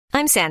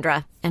I'm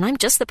Sandra, and I'm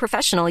just the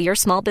professional your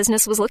small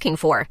business was looking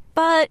for.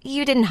 But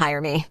you didn't hire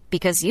me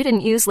because you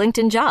didn't use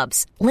LinkedIn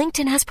Jobs.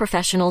 LinkedIn has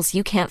professionals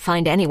you can't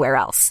find anywhere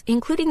else,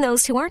 including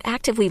those who aren't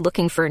actively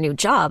looking for a new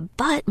job,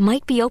 but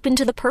might be open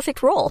to the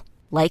perfect role,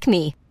 like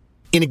me.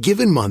 In a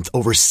given month,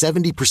 over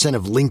 70%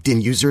 of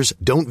LinkedIn users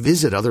don't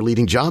visit other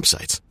leading job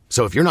sites.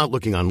 So if you're not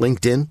looking on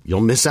LinkedIn,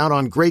 you'll miss out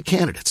on great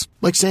candidates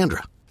like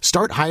Sandra.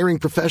 Start hiring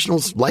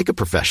professionals like a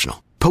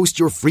professional. Post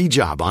your free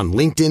job on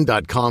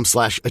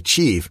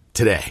linkedin.com/achieve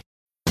today.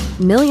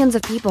 Millions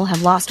of people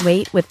have lost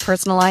weight with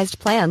personalized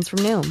plans from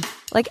Noom.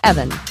 Like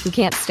Evan, who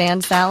can't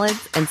stand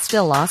salads and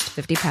still lost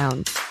 50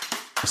 pounds.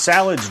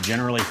 Salads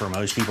generally for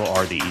most people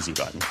are the easy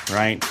button,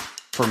 right?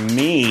 For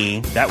me,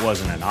 that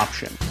wasn't an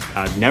option.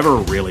 I never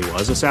really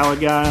was a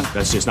salad guy.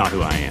 That's just not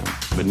who I am.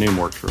 But Noom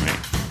worked for me.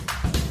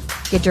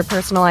 Get your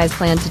personalized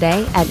plan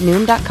today at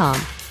Noom.com.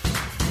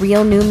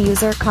 Real Noom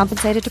user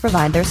compensated to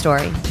provide their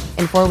story.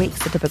 In 4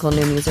 weeks, the typical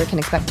Noom user can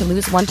expect to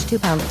lose 1 to 2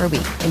 pounds per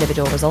week.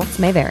 Individual results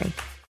may vary.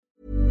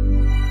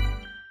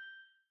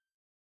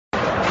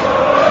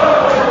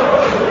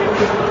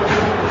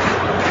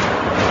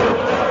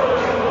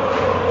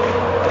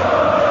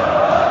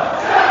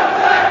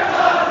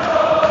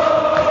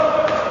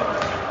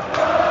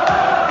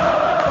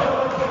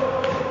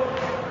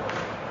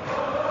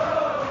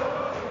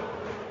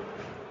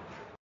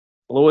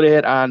 Hello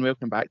there, and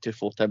welcome back to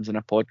 4Tims in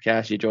a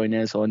Podcast. You join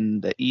us on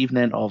the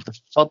evening of the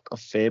 3rd of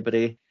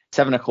February,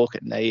 7 o'clock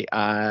at night,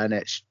 and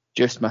it's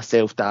just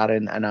myself,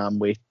 Darren, and I'm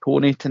with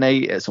Tony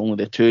tonight. It's only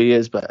the two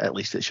years, but at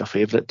least it's your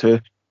favourite two.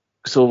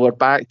 So we're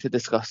back to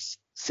discuss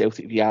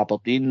Celtic v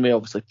Aberdeen. We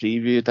obviously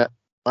previewed it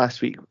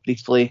last week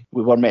briefly.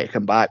 We were meant to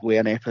come back with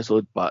an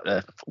episode, but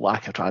the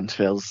lack of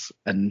transfers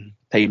and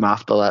time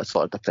after that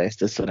sort of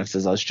depressed us, so this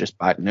is us just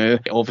back now.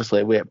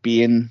 Obviously, with it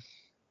being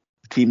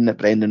team that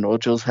Brendan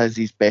Rodgers has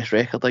his best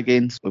record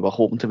against, we were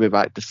hoping to be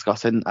back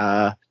discussing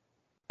a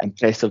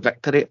impressive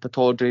victory at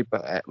Pittodrie,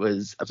 but it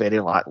was a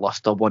very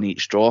lacklustre one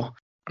each draw.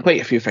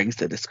 Quite a few things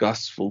to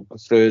discuss. We'll go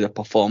through the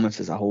performance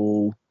as a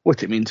whole,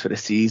 what it means for the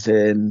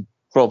season,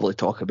 probably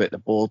talk about the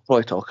board,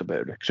 probably talk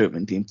about the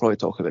recruitment team, probably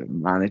talk about the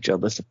manager,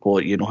 the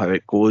support, you know how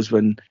it goes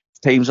when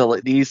times are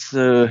like these.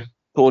 So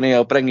Tony,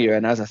 I'll bring you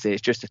in. As I say,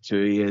 it's just the 2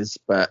 years,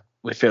 but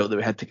we felt that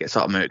we had to get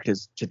something out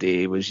because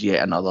today was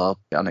yet another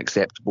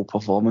unacceptable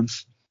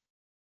performance.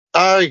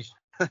 Aye,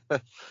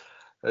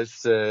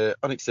 it's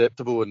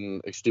unacceptable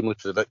and extremely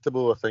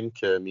predictable. I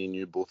think me and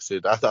you both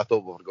said, I thought we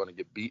were going to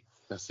get beat.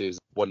 I says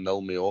 1-0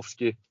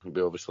 Miovski.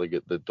 We obviously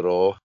get the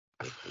draw.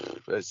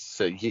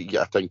 It's, I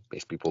think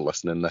most people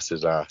listening, this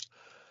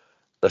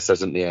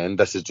isn't the end.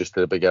 This is just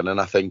the beginning.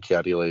 I think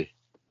a really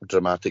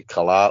dramatic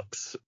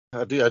collapse.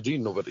 I do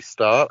know where to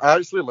start. I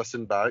actually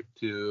listened back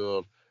to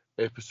our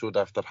episode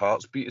after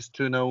Hearts beat us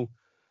 2-0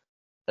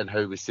 and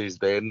how we says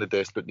then the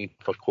desperate need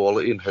for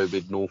quality and how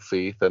we had no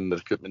faith in the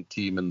recruitment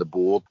team and the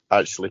board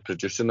actually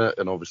producing it,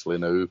 and obviously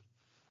now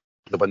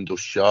the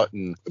window's shut.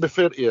 And to be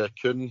fair to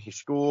Kuhn, he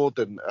scored,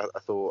 and I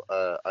thought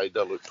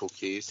Ida looked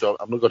okay, so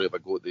I'm not going to have a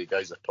go at the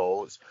guys at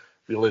all. It's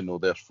really no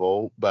their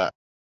fault, but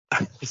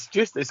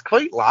it's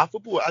quite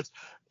laughable.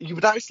 You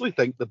would actually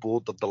think the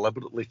board are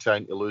deliberately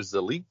trying to lose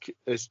the league.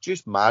 It's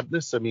just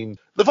madness. I mean,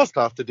 the first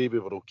half today we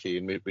were okay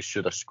and we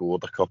should have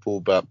scored a couple,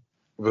 but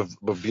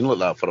we've been like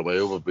that for a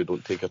while where we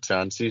don't take our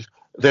chances.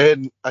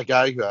 Then a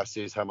guy who I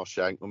say is Hammer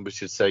Shankman, we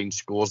should sign,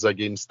 scores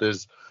against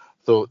us.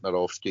 Thought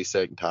Narovsky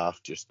second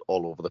half just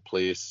all over the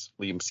place.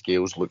 Liam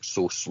Scales looked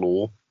so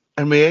slow.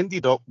 And we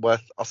ended up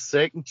with our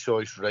second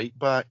choice right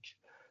back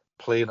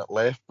playing at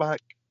left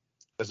back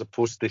as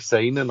opposed to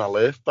signing a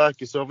left back.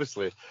 It's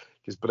obviously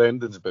because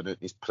Brendan's been in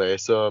his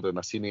presser and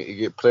I seen he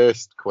get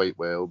pressed quite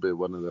well by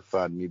one of the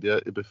fan media,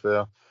 to be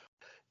fair.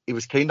 He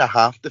was kind of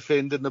half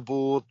defending the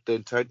board,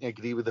 then trying to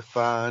agree with the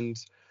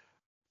fans,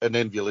 and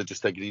then really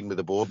just agreeing with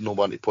the board and no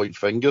one to point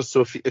fingers.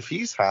 So if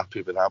he's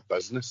happy with that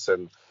business,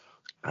 and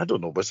I don't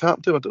know what's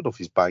happened to him, I don't know if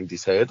he's banged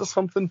his head or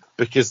something,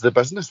 because the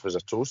business was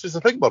atrocious. I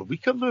think we're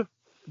weaker now,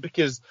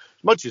 because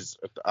as much as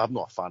I'm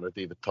not a fan of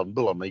David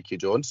Turnbull or Mikey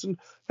Johnson,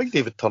 I think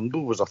David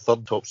Turnbull was our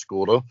third top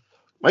scorer.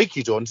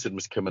 Mikey Johnson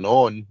was coming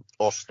on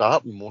or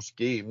starting most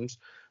games.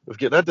 We've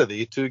got rid of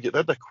the two, get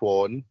rid of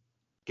Kwon,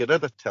 get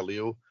rid of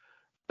Tillio,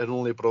 and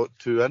only brought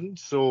two in.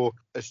 So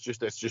it's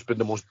just been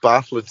the most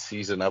baffling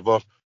season ever,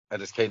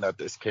 and it's kind of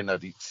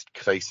reached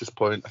crisis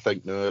point. I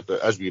think now,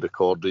 as we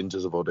record,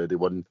 Rangers have already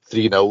won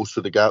 3-0,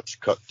 so the gap's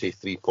cut to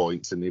 3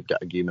 points, and they've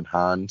got a game in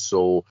hand.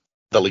 So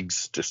the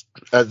league's just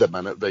at the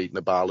minute right in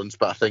the balance.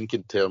 But I think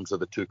in terms of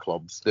the two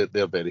clubs,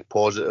 they're very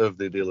positive.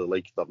 They really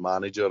like their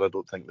manager. I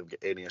don't think they've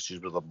got any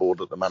issues with their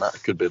board at the minute. I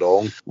could be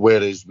wrong.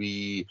 Whereas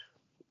I'm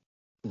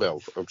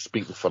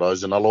speaking for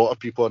us, and a lot of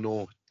people I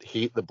know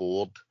hate the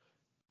board,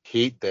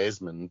 hate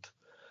Desmond,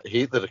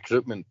 hate the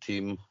recruitment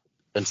team,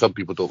 and some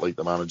people don't like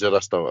the manager. I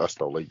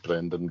still like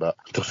Brendan, but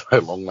I don't know how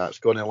long that's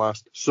going to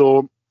last.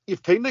 So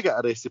you've kind of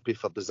got a recipe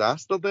for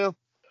disaster there.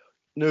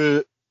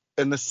 Now,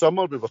 in the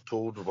summer, we were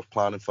told we were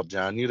planning for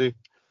January,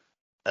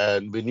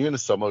 and we knew in the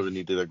summer we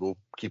needed a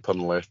goalkeeper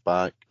and left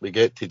back. We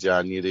get to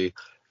January,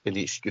 and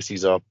the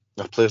excuses are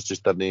The players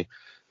just didn't.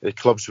 The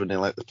clubs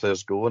wouldn't let the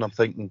players go, and I'm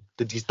thinking,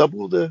 did you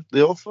double the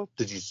offer?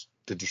 Did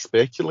you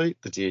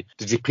speculate? Did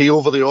you pay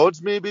over the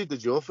odds? Maybe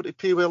did you offer to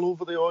pay well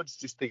over the odds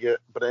just to get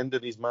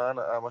Brendan his man?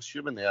 I'm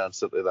assuming the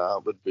answer to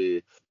that would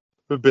be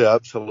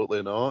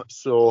absolutely not.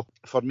 So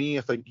for me,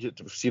 I think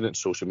we've seen it in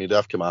social media.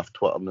 I've come off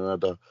Twitter now. I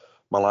had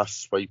my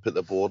last swipe at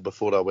the board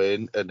before I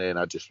went, and then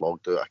I just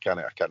logged out. I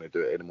can't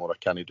do it anymore. I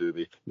can't do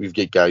it. We've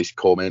got guys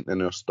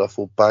commenting our stuff.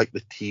 We'll back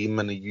the team,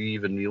 and are you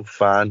even real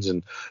fans?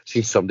 And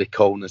seen somebody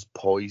calling us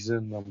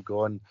poison. I'm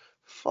going,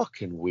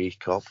 fucking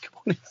wake up.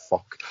 Come on,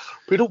 fuck.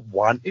 We don't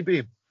want to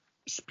be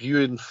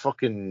spewing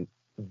fucking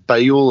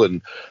bile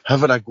and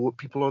having a go at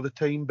people all the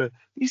time, but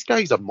these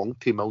guys are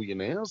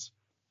multi-millionaires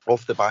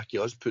off the back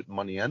of us putting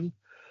money in,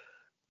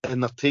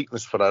 and they're taking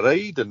us for a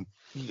ride, and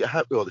you get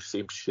hit with all the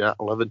same shit.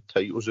 11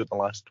 titles out the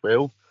last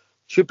 12.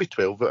 Should be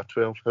 12 out of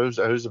 12.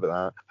 How's about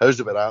that? How's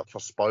about that for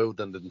spoiled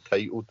and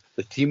entitled?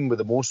 The team with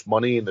the most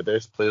money and the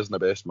best players and the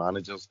best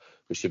managers,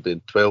 we should be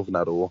in 12 in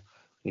a row.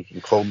 You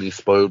can call me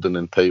spoiled and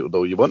entitled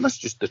all you want. That's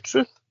just the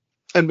truth.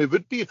 And we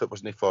would be if it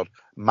wasn't for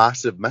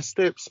massive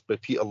missteps by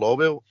Peter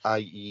Lawwell,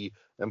 i.e.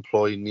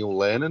 employing Neil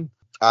Lennon,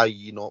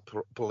 i.e. not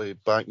properly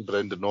backing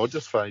Brendan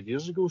Rodgers 5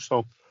 years ago.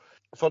 So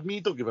for me,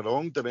 don't get me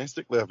wrong,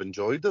 domestically I've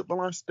enjoyed it the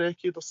last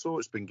decade or so.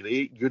 It's been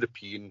great.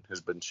 European has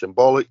been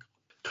symbolic.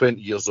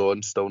 20 years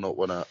on, still not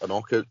won a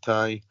knockout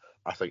tie.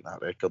 I think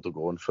that record will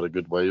go on for a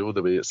good while,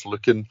 the way it's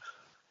looking.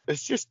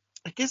 It's just,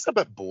 I guess, a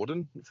bit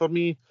boring for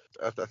me.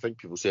 I think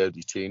people say, how do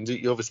you change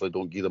it? You obviously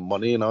don't give them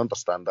money, and I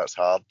understand that's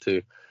hard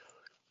to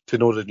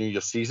not renew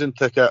your season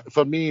ticket.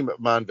 For me,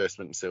 my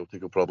investment in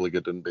Celtic will probably go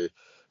down by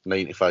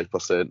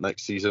 95%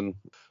 next season.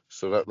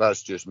 So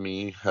that's just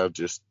me. I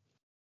just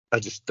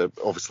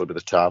obviously with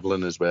the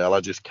travelling as well, I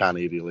just can't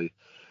really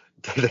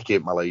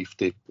dedicate my life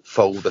to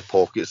fill the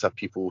pockets of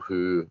people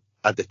who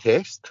I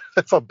detest,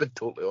 if I've been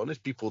totally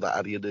honest, people that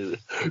I really,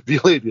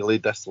 really, really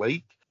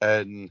dislike,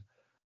 and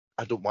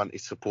I don't want to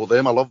support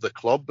them. I love the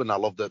club, and I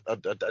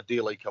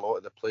do like a lot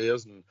of the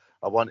players, and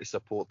I want to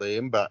support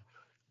them, but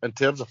in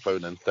terms of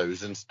pounding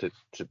thousands to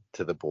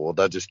the board,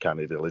 I just can't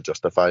really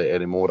justify it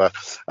anymore.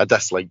 I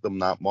dislike them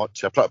that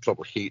much. I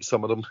probably hate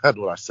some of them. I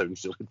know that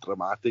sounds really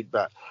dramatic,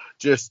 but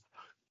just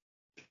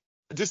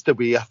the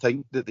way I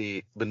think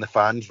that when the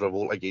fans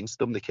revolt against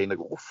them, they kind of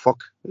go, oh,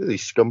 fuck, look at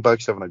these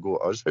scumbags having a go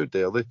at us. How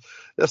dare they?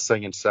 They're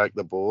singing sack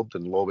the board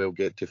and Lawwell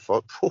get to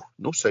fuck. Oh,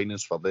 no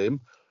signings for them.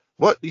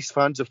 What? These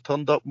fans have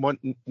turned up and want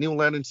Neil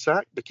Lennon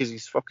sacked because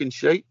he's fucking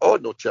shite? Oh,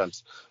 no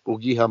chance. We'll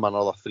give him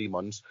another 3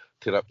 months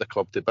to rip the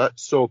club to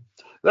bits. So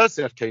that's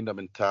their kind of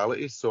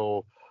mentality.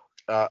 So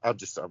I'm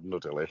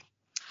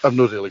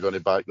not really going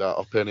to back that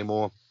up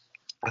anymore.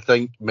 I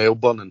think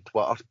Melbourne and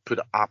Twitter put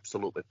it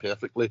absolutely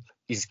perfectly.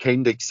 He's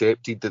kind of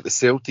accepted that the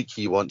Celtic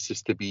he wants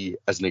us to be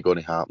isn't going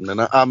to happen. And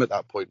I'm at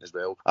that point as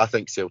well. I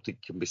think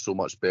Celtic can be so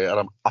much better.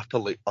 I'm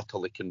utterly,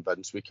 utterly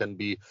convinced we can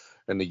be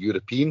in the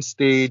European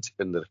stage,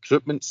 in the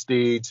recruitment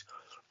stage,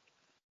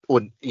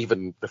 on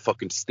even the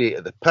fucking state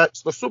of the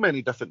pitch. There's so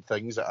many different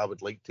things that I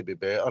would like to be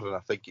better, and I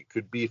think it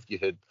could be if you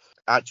had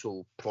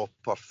actual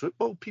proper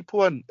football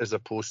people in, as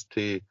opposed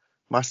to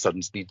my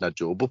son's needing a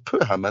job. We'll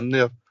put him in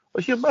there.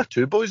 Well, here, my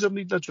two boys are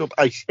needing a job.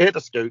 I head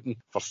of scouting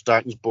for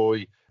Stratton's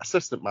boy,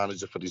 assistant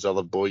manager for his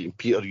other boy, and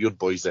Peter, your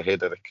boy's the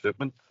head of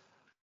recruitment.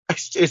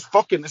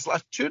 It's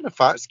like chewing a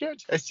fat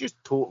sketch. It's just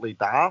totally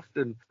daft,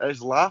 and it's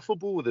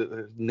laughable.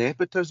 The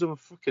nepotism,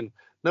 fucking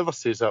never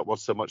says that word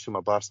so much in my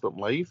bastard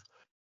life.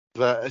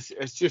 But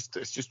it's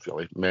just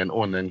really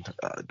mental. And then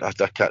I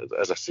can't,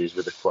 as I say,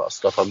 with the Twitter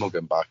stuff, I'm not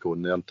going back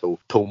on there until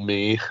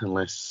May,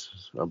 unless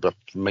I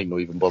might not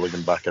even bother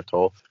going back at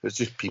all. It's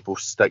just people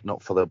sticking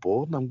up for their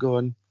board, and I'm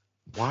going,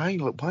 why?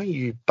 Like, why are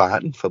you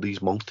batting for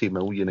these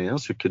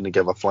multi-millionaires who couldn't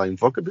give a flying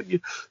fuck about you,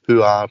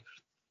 who are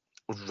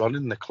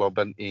running the club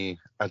into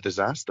a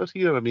disaster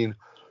here? I mean,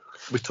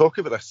 we talk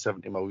about a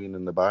 70 million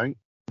in the bank.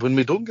 When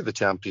we don't get the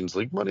Champions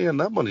League money, and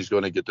that money's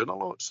going to get down a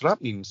lot, so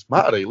that means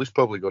Matt O'Reilly's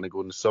probably going to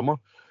go in the summer.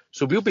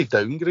 So we'll be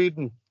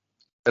downgrading.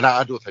 And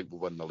I don't think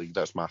we'll win the league.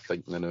 That's my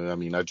thinking now. I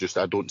mean, I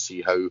don't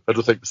see how. I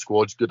don't think the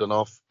squad's good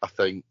enough. I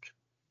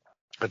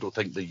don't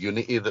think the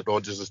unity that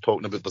Rodgers is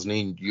talking about, there's no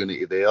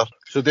unity there.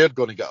 So they're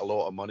going to get a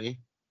lot of money,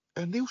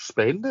 and they'll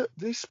spend it.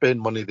 They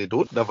spend money they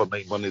don't, never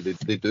mind money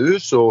they do.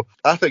 So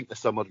I think the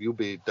summer we'll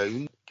be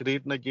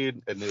downgrading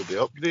again, and they'll be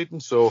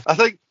upgrading. So I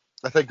think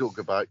it'll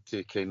go back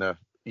to kind of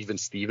even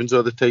Stevens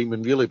all the time,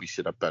 and really we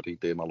should have buried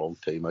them a long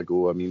time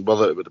ago. I mean,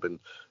 whether it would have been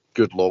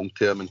good long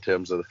term in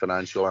terms of the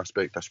financial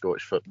aspect of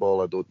Scottish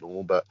football, I don't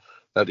know, but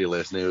that really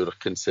isn't our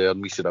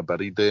concern. We should have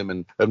buried them,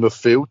 and we've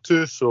failed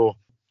to. So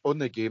on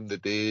the game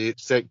today,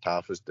 second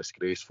half was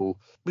disgraceful.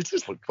 We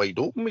just looked wide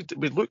open.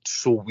 We looked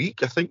so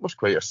weak. I think we're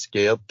quite a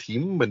scared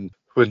team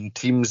when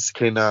teams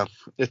kind of,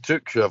 it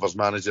took whoever's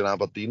managing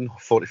Aberdeen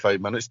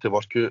 45 minutes to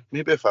work out,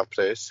 maybe if I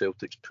press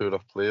Celtic's poorer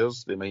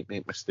players, they might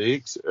make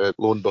mistakes.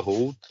 Lo and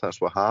behold,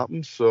 that's what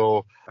happened.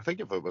 So I think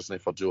if it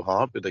wasn't for Joe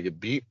Hart, we'd have get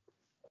beat.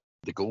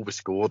 The goal we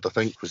scored, I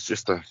think, was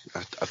just a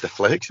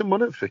deflection,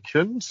 wasn't it, for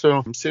Kuhn?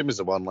 So, same as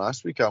the one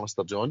last week,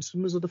 Alistair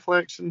Johnson was a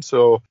deflection.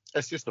 So,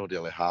 it's just not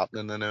really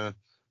happening now.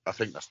 I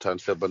think this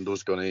transfer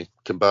window's going to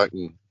come back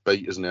and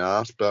bite us in the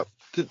arse. But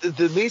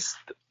the most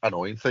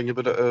annoying thing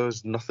about it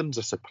is nothing's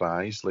a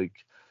surprise. Like,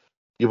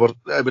 it would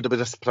have been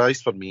a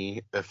surprise for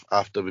me if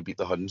after we beat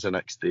the Huns the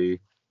next day,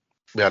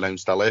 we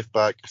announced a left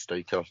back, a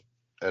striker,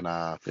 and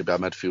maybe a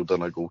midfielder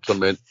and a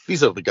goalkeeper.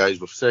 These are the guys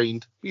we've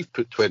signed. We've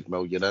put 20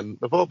 million in.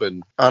 They've all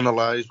been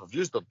analysed. We've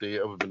used their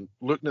data. We've been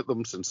looking at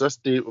them since this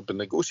date. We've been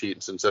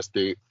negotiating since this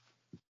date.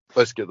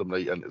 Let's get them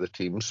right into the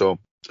team. So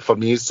for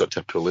me, it's such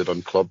a poorly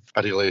run club.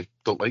 I really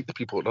don't like the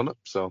people that run it.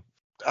 So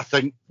I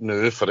think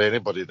now for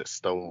anybody that's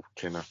still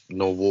kind of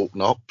not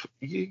woken up,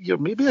 you're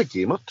maybe a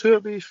game or two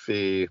away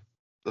from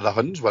the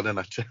Huns winning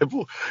a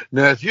treble.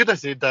 Now, if you'd have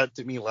said that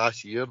to me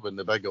last year when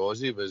the big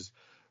Aussie was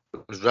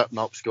ripping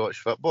up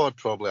Scottish football, I'd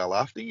probably have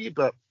laughed at you.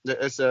 But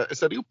it's a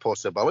real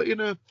possibility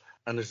now.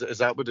 And is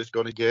that what it's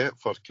going to get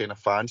for kind of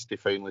fans to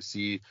finally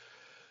see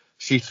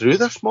through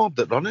this mob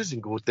that run us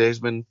and go,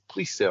 Desmond,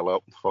 please sell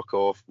up and fuck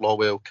off.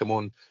 Lawwell, come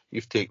on,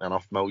 you've taken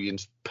enough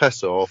millions,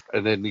 piss off.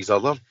 And then these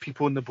other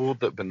people on the board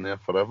that have been there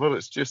forever,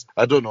 it's just,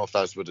 I don't know if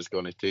that's what it's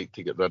going to take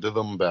to get rid of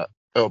them, but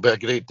it'll be a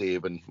great day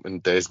when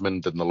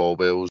Desmond and the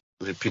Lawwells,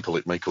 people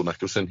like Michael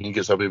Nicholson, he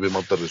gets away with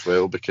murder as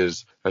well,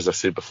 because, as I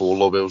said before,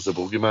 Lawwell's the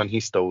bogeyman.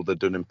 He's still the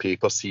down in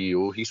paper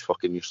CEO. He's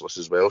fucking useless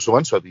as well. So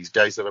once all these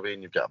guys are away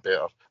and you've got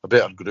a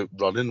better group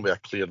running with a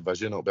clear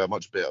vision, it'll be a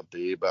much better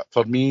day. But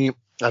for me,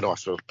 I know I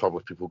saw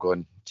probably people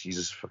going,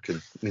 Jesus,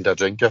 fucking need a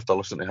drink after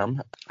listening to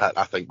him.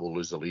 I think we'll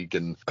lose the league,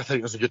 and I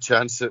think there's a good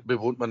chance that we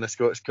won't win the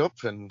Scottish Cup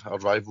and our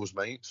rivals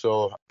might.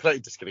 So pretty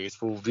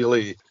disgraceful,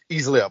 really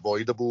easily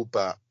avoidable,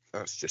 but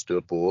that's just our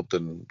board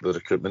and the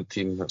recruitment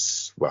team.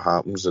 That's what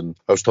happens. And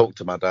I was talking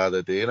to my dad the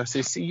other day, and I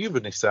say, see, you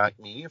wouldn't sack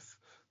me if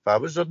I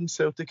was running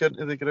Celtic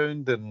into the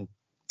ground. And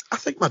I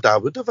think my dad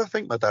would have. I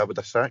think my dad would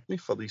have sacked me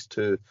for these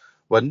two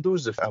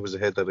windows if I was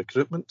ahead of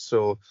recruitment.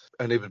 So,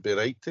 and he would be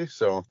right to.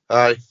 So,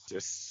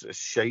 it's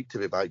shite to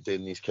be back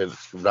doing these kind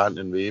of ranting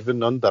and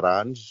raving under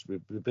Ange. We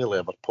barely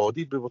ever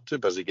podied. We were too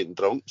busy getting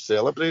drunk,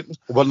 celebrating.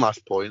 One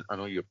last point. I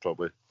know you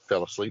probably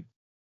fell asleep.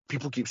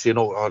 People keep saying,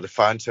 oh, the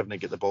fans haven't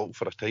get the ball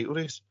for a title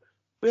race.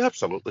 We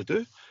absolutely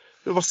do.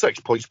 We were 6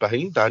 points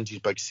behind Ange's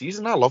big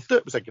season. I loved it.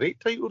 It was a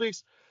great title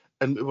race.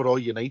 And we were all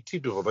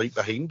united. We were right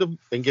behind them.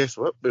 And guess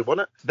what? We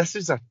won it. This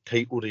is a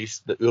title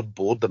race that our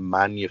board have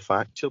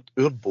manufactured.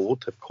 Our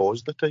board have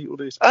caused the title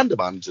race. And the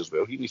manager as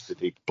well. He needs to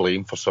take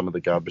blame for some of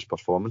the garbage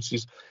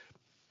performances.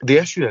 The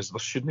issue is there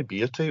shouldn't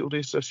be a title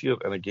race this year.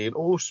 And again,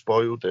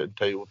 spoiled it,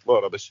 entitled.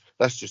 Well,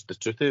 that's just the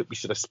truth of it. We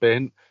should have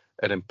spent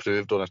and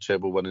improved on a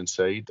treble winning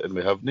side, and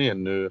we haven't.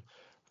 And now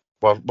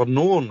we're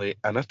not only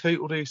in a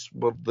title race,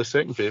 we're the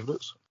second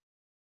favourites.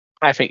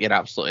 I think you're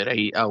absolutely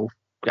right. I'll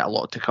get a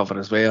lot to cover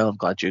as well. I'm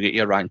glad you get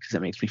your rant because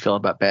it makes me feel a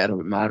bit better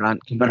about my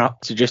rant coming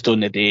up. So just on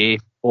the day,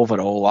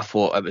 overall, I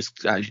thought it was,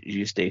 as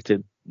you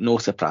stated, no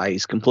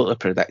surprise, completely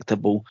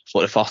predictable.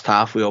 For the first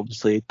half, we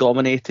obviously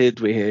dominated.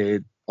 We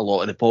had a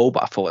lot of the ball,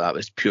 but I thought that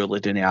was purely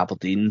down to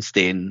Aberdeen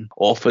staying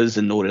off us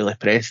and not really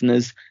pressing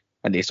us.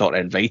 And they sort of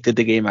invited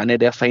the game into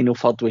their final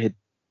third. We had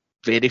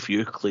very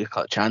few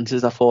clear-cut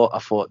chances, I thought. I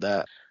thought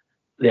that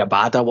the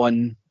Abada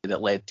one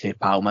that led to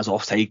Palma's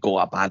offside goal,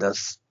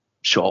 Abada's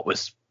shot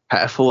was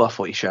pitiful. I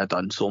thought he should have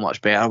done so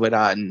much better with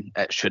that, and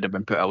it should have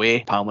been put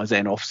away. Palma's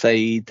then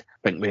offside.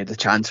 I think we had a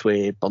chance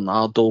with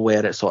Bernardo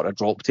where it sort of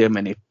dropped him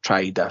and he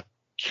tried a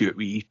cute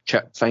wee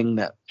chip thing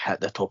that hit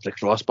the top of the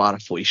crossbar. I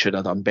thought he should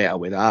have done better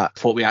with that. I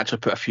thought we actually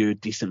put a few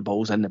decent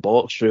balls in the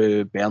box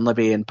through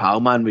Bernabei and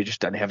Palma, and we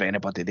just didn't have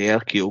anybody there.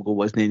 Kyogo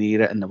wasn't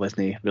near it and there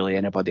wasn't really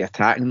anybody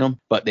attacking them.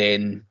 But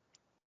then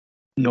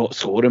not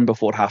scoring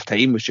before half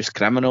time was just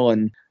criminal,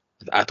 and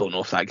I don't know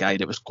if that guy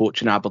that was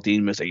coaching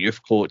Aberdeen was a youth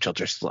coach or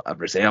just a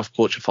reserve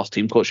coach, a first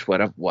team coach,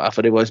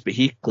 whatever he was, but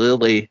he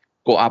clearly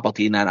got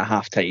Aberdeen in at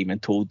half time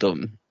and told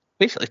them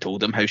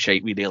how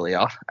shite we really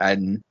are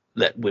and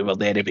that we were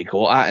there to be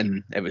got at.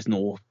 And it was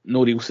no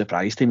real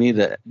surprise to me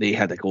that they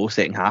had a go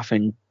second half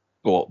and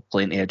got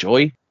plenty of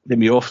joy. The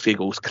Miofsky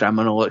goal's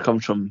criminal. It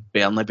comes from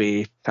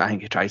Bernabei. I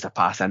think he tries to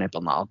pass in at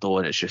Bernardo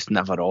and it's just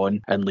never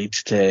on and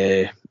leads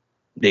to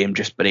them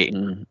just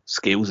breaking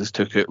scales as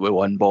took out with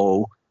one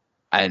ball.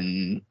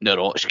 And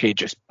Narochki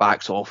just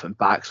backs off and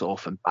backs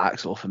off and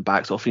backs off and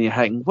backs off, and you're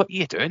thinking, what are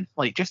you doing?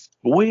 Like, just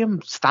go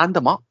him, stand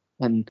him up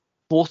and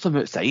force him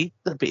outside.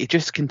 But he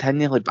just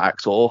continually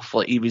backs off.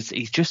 Like,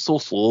 he's just so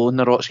slow.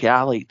 Narochki,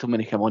 I liked him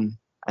when he came on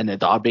in the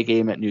Derby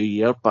game at New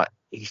Year, but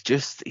he's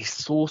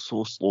so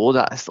slow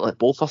that it's like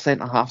both are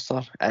centre halves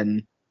are.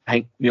 And I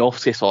think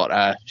Miofsky sort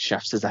of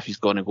shifts as if he's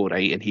going to go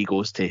right, and he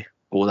goes to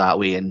go that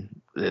way. And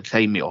the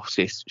time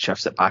Miofsky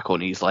shifts it back on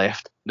his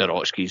left,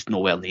 Narochki's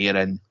nowhere near,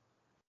 and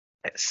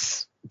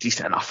it's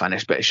decent enough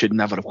finish, but it should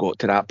never have got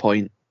to that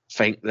point. I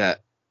think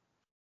that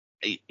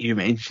you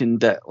mentioned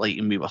that, like,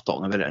 and we were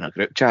talking about it in a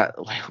group chat,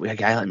 with a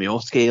guy like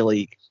Miofsky,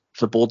 like, if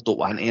the board don't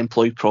want to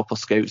employ proper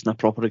scouts and a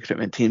proper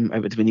recruitment team, it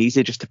would have been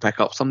easy just to pick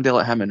up somebody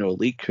like him in our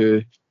league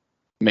who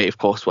might have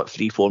cost,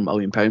 £3-4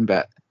 million,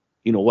 but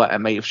you know what, it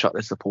might have shut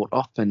the support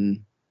up.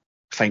 And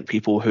I think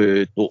people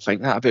who don't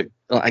think that about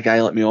like a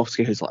guy like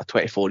Miovski, who's like a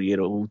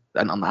 24-year-old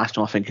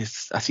international, I think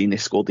I seen he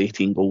scored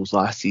 18 goals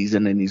last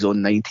season and he's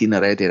on 19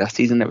 already this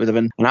season. It would have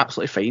been an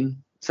absolutely fine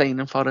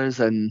signing for us,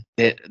 and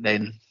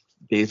then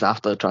days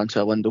after the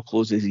transfer window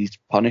closes, he's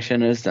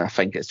punishing us. And I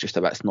think it's just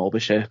a bit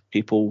snobbish of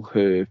people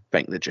who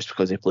think that just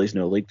because he plays in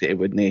the league that he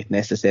wouldn't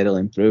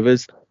necessarily improve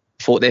us.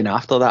 I thought then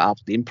after that,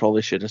 Aberdeen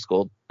probably should have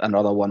scored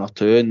another one or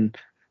two and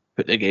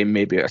put the game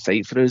maybe out of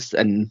sight for us.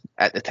 And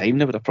at the time,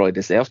 they would have probably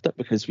deserved it,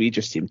 because we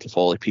just seemed to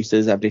fall to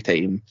pieces every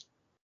time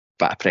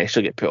a bit of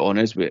pressure get put on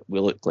us. We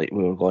looked like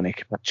we were going to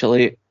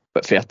capitulate.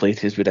 But fair play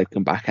to us, we did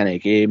come back in a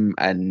game,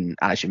 and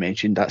as you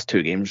mentioned, that's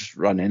 2 games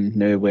running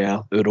now where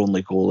our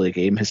only goal of the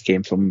game has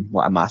came from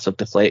like a massive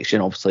deflection.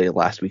 Obviously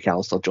last week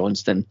Alistair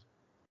Johnston,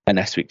 and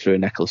this week through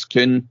Nicholas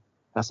Kuhn.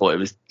 I thought it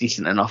was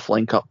decent enough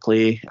link-up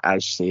play.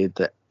 As you said,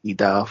 that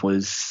Ida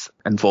was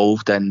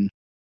involved in.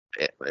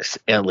 It was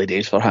early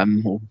days for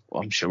him.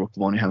 I'm sure we'll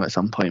come on to him at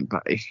some point,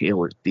 but he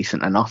looked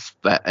decent enough.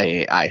 But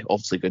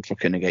obviously good for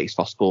Kuhn to get his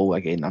first goal.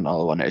 Again,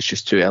 another one. It's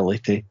just too early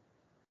to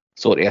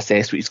sort of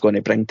assess what he's going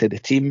to bring to the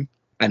team.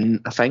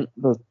 And I think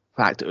the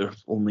fact that there were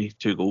only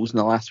 2 goals in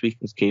the last week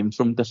has came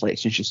from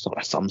deflections just sort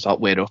of sums up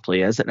where our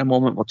play is at the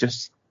moment. We're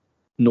just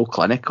no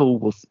clinical,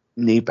 with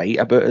no bite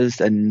about us.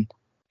 And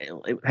I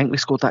think we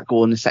scored that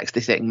goal in the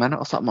 62nd minute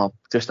or something, or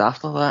just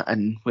after that.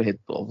 And we had,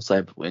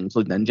 obviously,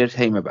 including injury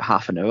time, about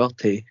half an hour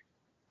to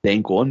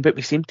then go on. But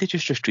we seemed to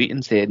just retreat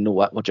and say, no,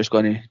 what, we're just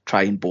going to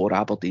try and bore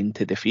Aberdeen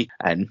to defeat.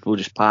 And we'll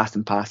just pass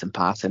and pass and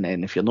pass. And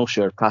then if you're not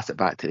sure, pass it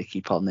back to the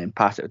keeper and then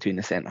pass it between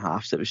the centre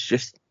halves. It was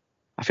just,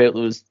 I felt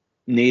there was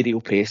no real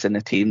pace in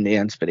the team, no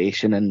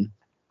inspiration. And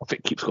if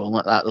it keeps going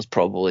like that, there's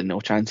probably no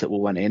chance that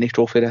we'll win any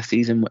trophy this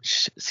season,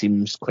 which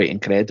seems quite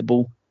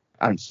incredible.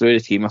 And through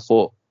the team, I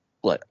thought,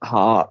 like,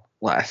 Hart,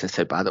 like I said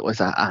how bad it was.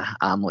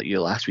 I'm like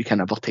you last week, I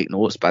never take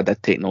notes, but I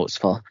did take notes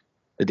for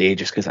the day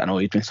just because it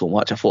annoyed me so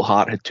much. I thought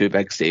Hart had 2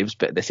 big saves,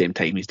 but at the same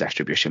time his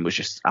distribution was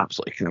just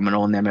absolutely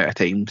criminal in the amount of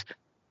times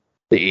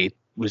that he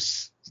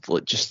was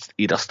like just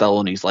either still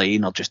on his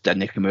line or just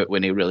didn't come out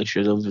when he really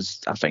should have.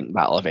 I think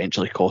that'll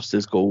eventually cost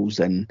us goals,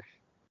 and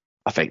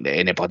I think that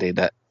anybody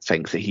that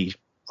thinks that he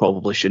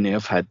probably shouldn't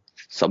have had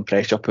some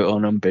pressure put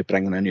on him by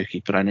bringing a new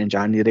keeper in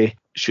January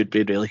should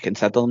be really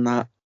considering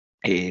that.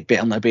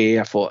 Bernabei,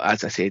 I thought,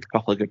 as I said, a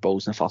couple of good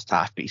balls in the first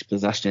half, but his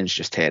position is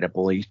just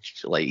terrible.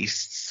 He's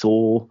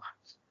so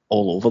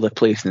all over the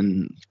place,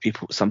 and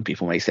some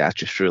people might say that's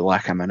just through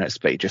lack of minutes,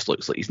 but he just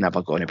looks like he's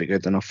never going to be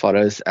good enough for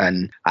us.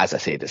 And as I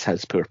said, it's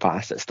his poor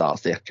pass that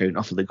starts the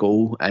account for the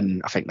goal,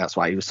 and I think that's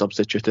why he was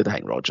substituted. I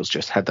think Rodgers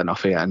just had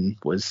enough of it and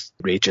was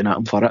raging at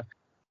him for it.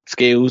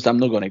 Scales, I'm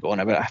not going to go on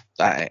about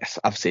it.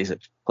 I've said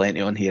it plenty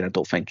on here. I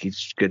don't think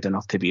he's good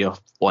enough to be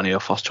one of your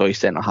first choice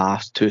centre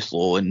halves. Too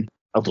slow, and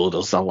although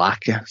there's a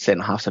lack of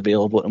centre halves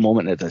available at the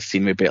moment, it does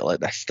seem a bit like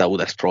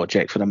this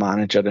project for the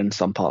manager and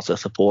some parts of the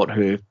support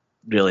who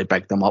really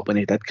bigged him up when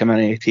he did come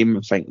in the team.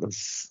 I think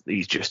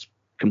he's just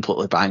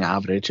completely bang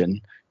average,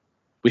 and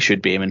we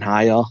should be aiming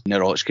higher.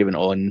 Naroch giving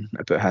on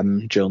about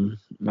him during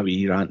my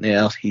wee rant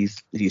there.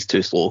 He's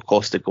too slow,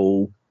 cost a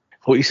goal.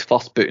 I thought his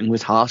first booting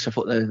was harsh. I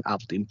thought the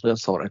Aberdeen player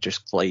sort of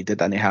just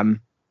glided into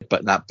him,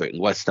 but that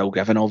booting was still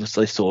given,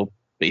 obviously, so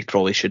he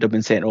probably should have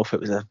been sent off. It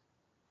was a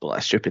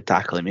stupid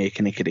tackle he made,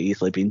 and he could have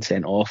easily been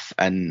sent off.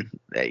 And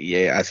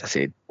yeah, as I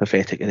said,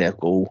 pathetic of their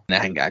goal. And I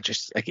think that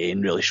just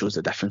again really shows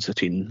the difference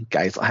between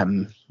guys like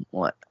him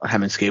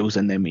and Scales,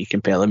 and then we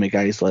compare them with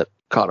guys like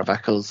Carter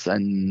Vickers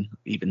and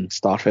even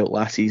Starfelt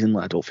last season.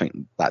 I don't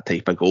think that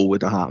type of goal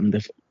would have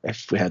happened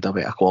if we had a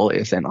better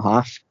quality centre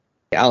half.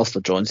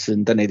 Alistair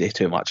Johnston didn't do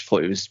too much. I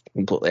thought he was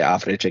completely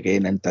average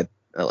again, and did,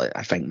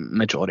 I think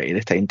majority of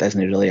the time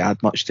doesn't really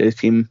add much to the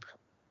team.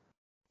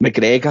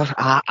 McGregor,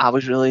 I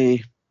was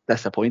really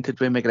disappointed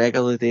with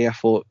McGregor the day. I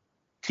thought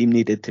the team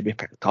needed to be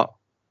picked up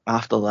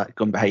after that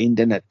going behind,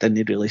 and it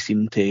didn't really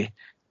seem to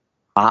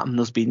happen.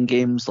 There's been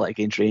games like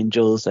against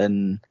Rangers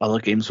and other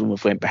games when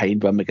we've went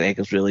behind where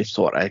McGregor's really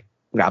sort of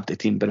grabbed the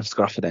team by the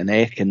scruff of the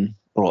neck and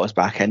brought us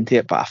back into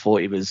it, but I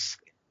thought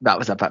that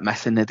was a bit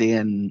missing today,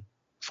 and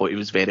thought he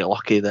was very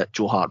lucky that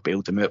Joe Hart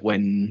bailed him out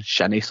when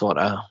Shinnie sort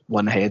of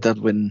won a header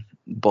when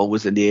the ball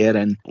was in the air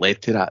and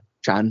led to that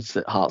chance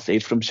that Hart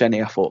saved from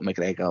Shinnie. I thought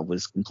McGregor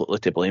was completely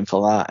to blame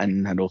for that,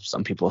 and I know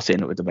some people are saying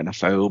it would have been a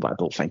foul, but I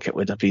don't think it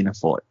would have been. I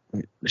thought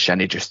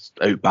Shinnie just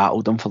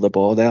out-battled him for the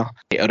ball there.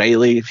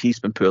 O'Reilly, he's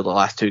been poor the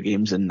last 2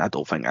 games, and I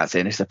don't think that's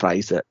any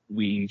surprise that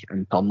we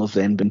in turn have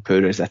then been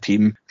poor as a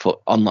team.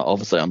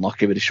 Obviously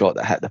unlucky with the shot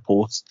that hit the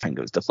post. I think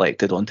it was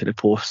deflected onto the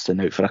post and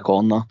out for a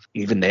corner.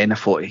 Even then I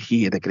thought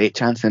he had a great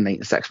chance in the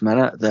 96th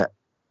minute that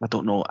I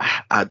don't know,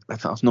 I've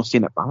not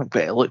seen it back,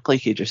 but it looked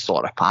like he just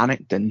sort of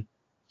panicked and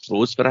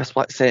froze for a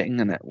split second,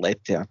 and it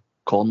led to a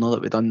corner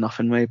that we done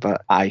nothing with.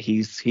 But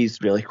he's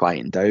really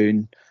quieting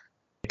down.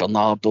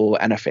 Bernardo,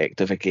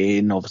 ineffective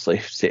again.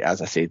 Obviously,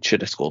 as I said,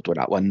 should have scored with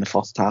that one in the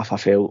first half. I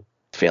fell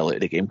out of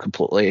the game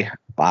completely.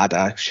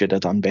 Bada should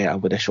have done better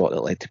with a shot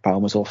that led to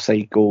Palmer's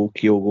offside goal.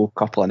 Kyogo,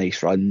 couple of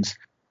nice runs.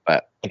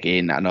 But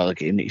again, another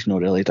game that he's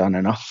not really done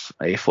enough.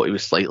 I thought he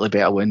was slightly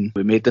better when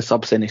we made the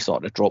subs and he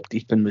sort of dropped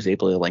deep and was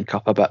able to link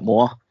up a bit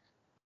more.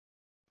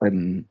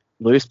 And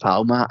Lewis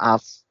Palmer,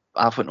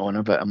 I've went on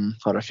about him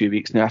for a few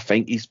weeks now. I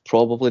think he's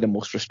probably the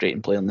most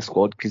frustrating player in the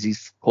squad because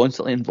he's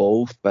constantly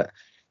involved. But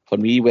for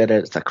me, whether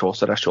it's a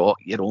cross or a shot,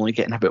 you're only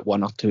getting about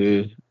 1 or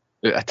 2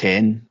 out of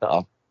 10 that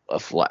are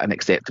of an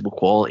acceptable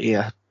quality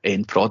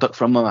end product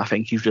from him. I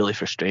think he's really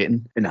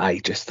frustrating. And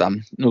I'm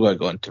not going to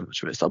go into too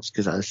much about subs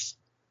because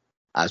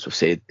as we've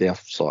said, they're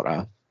sort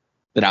of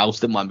the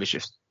Ralston one was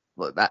just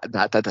like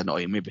that did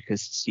annoy me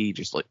because he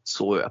just looked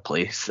so out of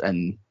place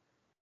and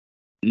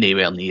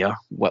nowhere near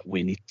what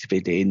we need to be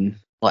doing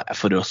like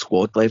for our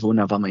squad level,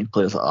 never mind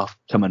players that are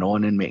coming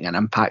on and making an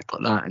impact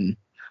like that. And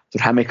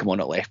for him to come on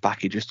at left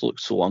back, he just looked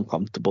so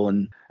uncomfortable.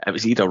 And it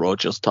was either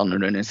Rodgers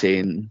turning around and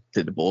saying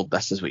to the board,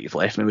 "This is what you've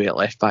left me with at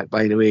left back,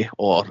 by the way,"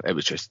 or it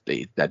was just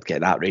they did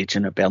get that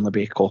raging at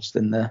Bernabeu,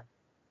 costing the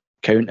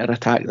counter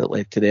attack that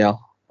led to the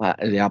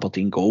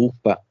Aberdeen goal.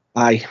 But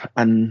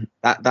and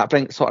that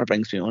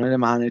brings me on to the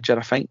manager.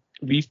 I think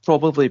we've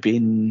probably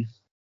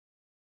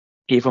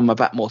gave him a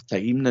bit more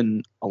time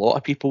than a lot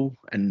of people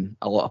and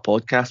a lot of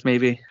podcasts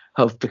maybe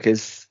have,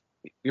 because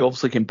we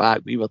obviously came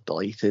back, we were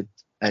delighted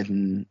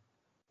and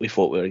we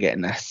thought we were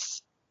getting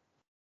this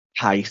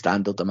high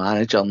standard of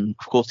manager, and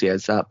of course he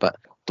is that, but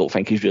don't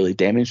think he's really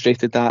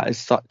demonstrated that as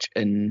such.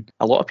 And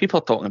a lot of people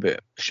are talking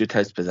about should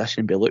his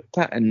position be looked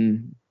at,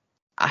 and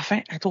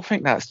I don't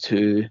think that's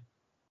too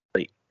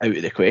out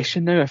of the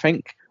question now. I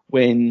think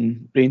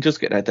when Rangers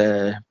get rid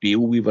of Beale,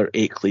 we were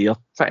 8 clear,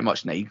 pretty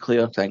much 9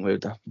 clear. I think we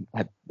would have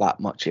had that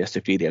much of a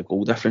superior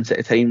goal difference at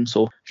the time.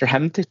 So for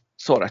him to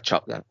sort of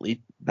chuck that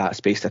lead, that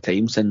space of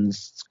time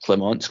since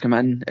Clement's come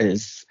in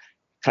is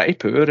pretty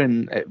poor,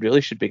 and it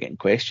really should be getting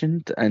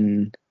questioned.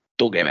 And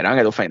don't get me wrong,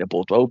 I don't think the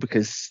board will,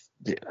 because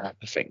I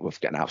think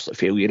we've got an absolute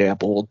failure of a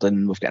board,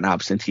 and we've got an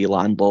absentee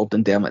landlord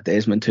in Dermot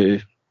Desmond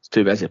who's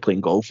too busy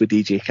playing golf with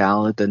DJ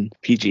Khaled and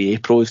PGA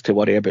pros to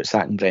worry about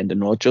sacking Brendan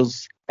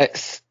Rodgers.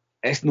 It's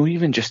not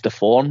even just the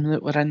form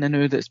that we're in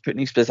now that's putting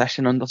his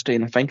position under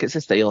strain. I think it's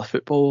the style of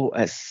football.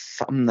 It's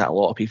something that a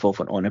lot of people have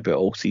went on about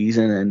all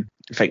season, and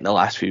I think the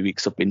last few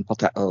weeks have been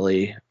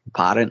particularly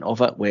apparent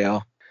of it,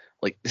 where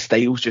like the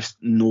style's just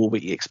not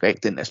what you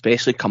expect, and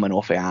especially coming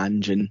off of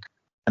Ange. And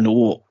I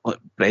know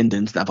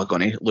Brendan's never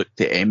going to look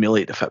to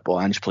emulate the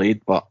football Ange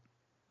played, but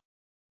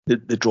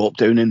the drop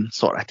down in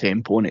sort of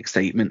tempo and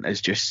excitement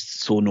is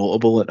just so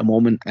notable at the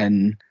moment.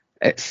 And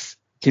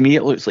to me,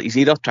 it looks like he's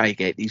either trying to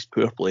get these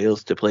poor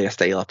players to play a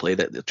style of play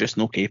that they're just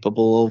not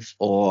capable of,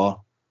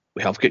 or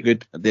we have got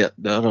good. The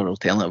other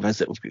alternative is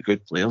that we've got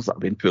good players that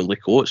have been poorly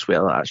coached,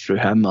 whether that's through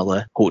him or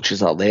the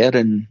coaches are there.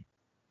 And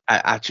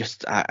I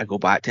go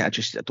back to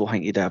it. I don't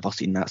think you'd ever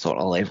seen that sort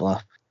of level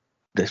of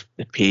the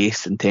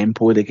pace and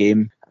tempo of the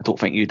game. I don't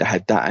think you'd have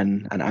had that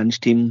in an Ange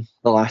team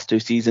the last 2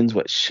 seasons,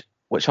 which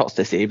hurts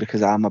to say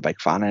because I'm a big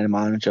fan of the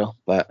manager,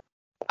 but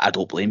I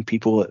don't blame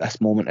people at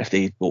this moment if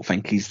they don't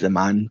think he's the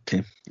man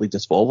to lead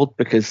us forward,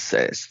 because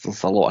there's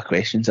a lot of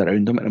questions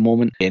around him at the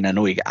moment. And I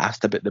know he got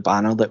asked about the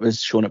banner that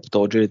was shown at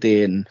Pittodrie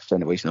today, and if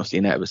anybody's not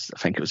seen it, I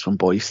think it was from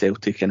Boys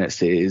Celtic, and it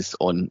says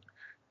on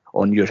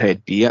your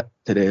head be it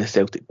to the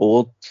Celtic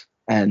board,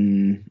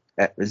 and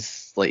it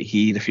was like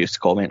he refused to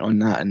comment on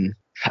that, and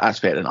that's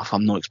fair enough.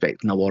 I'm not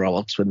expecting a war of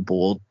words with the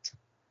board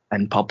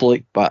in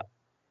public, but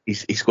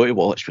he's got to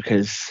watch,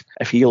 because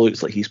if he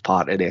looks like he's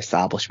part of the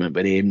establishment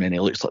with him, and he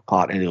looks like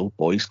part of the old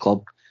boys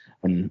club,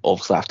 and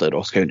obviously after the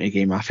Ross County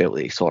game I felt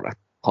that he sort of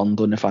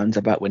turned on the fans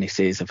a bit when he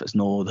says if it's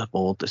no the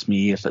board it's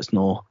me, if it's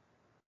no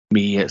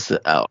me if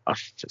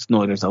it's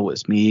no result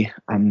it's me.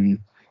 And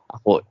I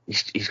thought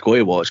he's got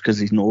to watch, because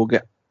he's not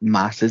got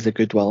masses of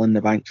goodwill in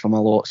the bank from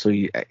a lot, so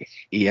he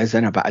is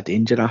in a bit of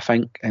danger, I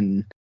think.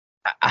 And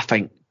I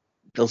think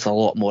there's a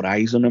lot more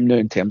eyes on him now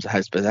in terms of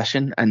his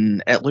position,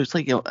 and it looks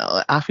like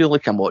I feel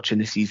like I'm watching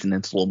the season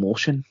in slow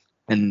motion,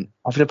 and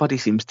everybody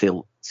seems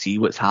to see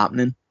what's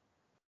happening,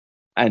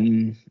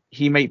 and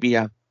he might be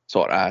a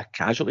sort of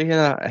casualty of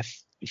that.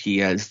 If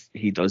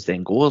he does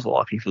then go, a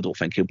lot of people don't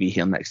think he'll be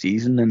here next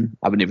season, and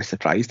I wouldn't be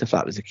surprised if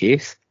that was the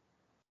case,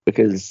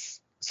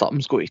 because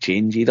something's got to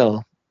change.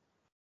 Either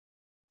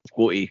we've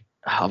got to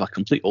have a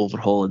complete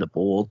overhaul of the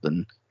board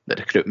and the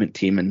recruitment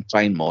team and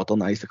try and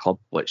modernise the club,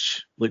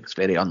 which looks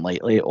very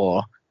unlikely,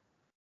 or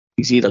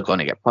he's either going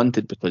to get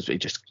punted because we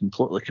just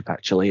completely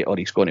capitulate, or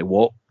he's going to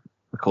walk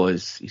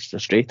because he's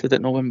frustrated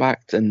at not being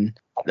backed. And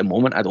at the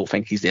moment, I don't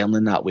think he's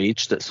earning that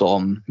wage that saw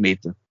him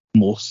made the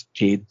most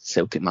paid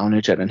Celtic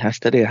manager in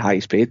history, the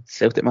highest paid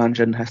Celtic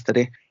manager in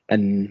history.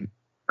 And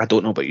I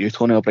don't know about you,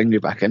 Tony, I'll bring you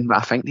back in, but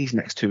I think these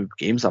next 2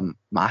 games are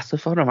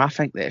massive for him. I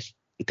think that if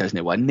he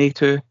doesn't win the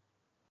 2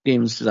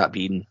 games, that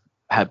being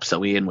Hibs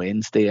away on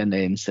Wednesday and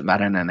then St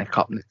Mirren in a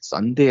cup next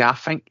Sunday, I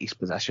think his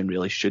position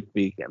really should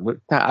be getting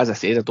looked at. As I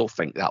said, I don't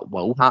think that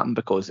will happen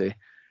because of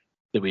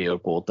the way our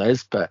board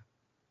is, but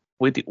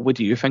what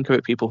do you think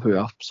about people who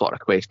are sort of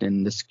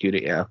questioning the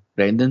security of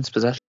Brendan's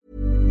position?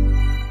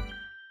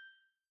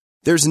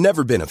 There's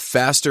never been a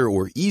faster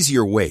or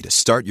easier way to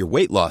start your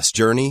weight loss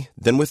journey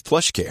than with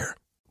PlushCare.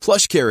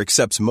 PlushCare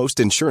accepts most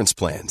insurance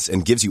plans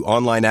and gives you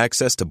online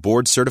access to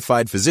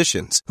board-certified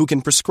physicians who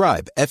can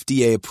prescribe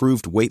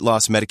FDA-approved weight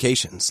loss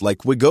medications like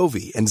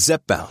Wegovy and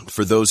Zepbound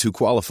for those who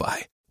qualify.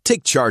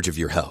 Take charge of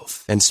your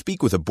health and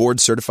speak with a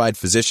board-certified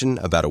physician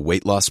about a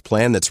weight loss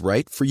plan that's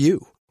right for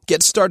you.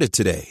 Get started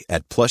today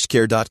at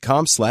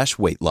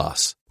plushcare.com/weight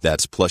loss.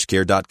 That's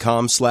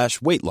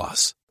plushcare.com/weight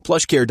loss.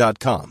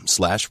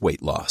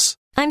 plushcare.com/weight loss.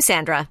 I'm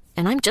Sandra,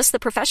 and I'm just the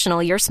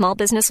professional your small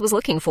business was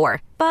looking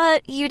for.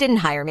 But you didn't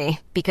hire me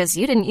because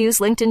you didn't use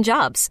LinkedIn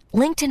Jobs.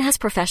 LinkedIn has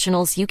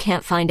professionals you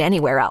can't find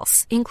anywhere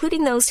else,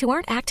 including those who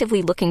aren't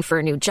actively looking for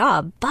a new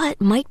job,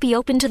 but might be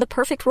open to the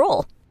perfect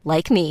role,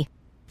 like me.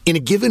 In a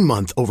given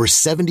month, over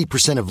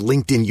 70% of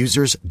LinkedIn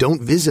users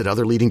don't visit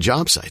other leading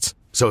job sites.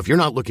 So if you're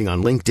not looking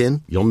on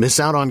LinkedIn, you'll miss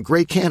out on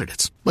great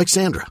candidates like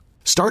Sandra.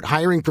 Start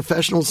hiring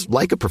professionals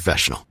like a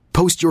professional.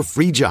 Post your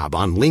free job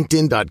on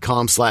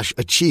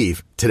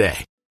linkedin.com/achieve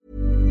today.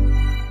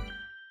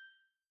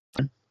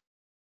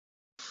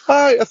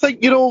 I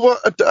think, you know what,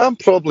 I'm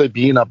probably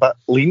being a bit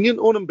lenient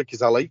on him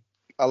because I like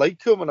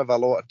him and have a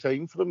lot of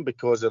time for him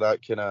because of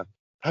that kind of,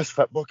 his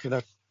football kind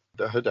of,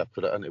 how do I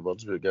put it into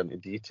words without getting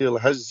into detail?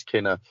 His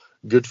kind of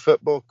good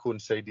football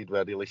coincided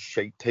with a really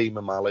shite time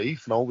in my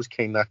life, and I always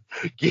kind of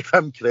gave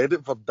him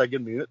credit for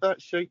digging me out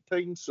that shite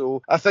time.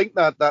 So I think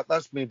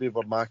that's maybe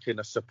where my kind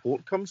of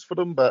support comes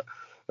from. But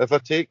if I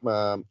take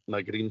my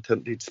green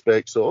tinted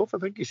specs off, I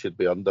think he should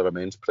be under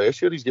immense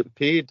pressure. He's getting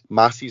paid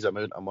massive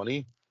amount of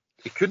money.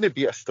 He couldn't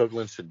beat a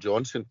struggling St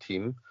Johnstone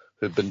team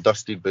who'd been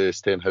dusted by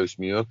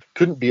Stenhousemuir.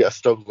 Couldn't beat a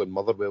struggling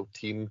Motherwell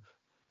team.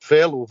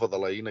 Fell over the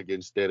line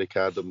against Derek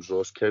Adams,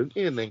 Ross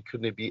County, and then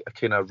couldn't beat a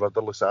kind of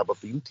rudderless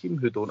Aberdeen team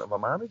who don't have a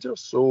manager.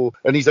 So,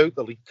 and he's out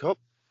the League Cup.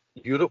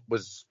 Europe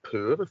was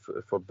poor, if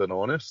we're being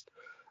honest.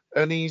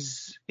 And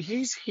he's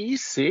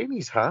saying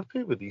he's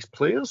happy with these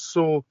players.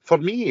 So for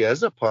me, he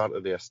is a part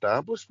of the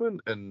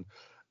establishment, and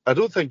I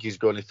don't think he's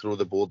going to throw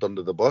the board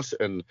under the bus.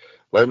 And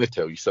let me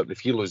tell you something, if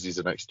he loses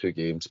the next 2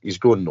 games, he's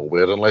going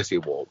nowhere unless he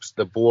walks.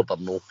 The board are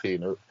not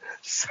paying out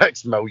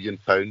 £6 million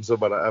or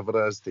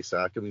whatever it is to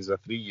sack him. He's a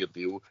 3-year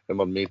deal, and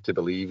we're made to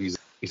believe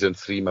he's in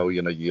 $3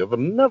 million a year. We're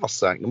never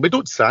sacking him. We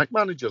don't sack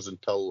managers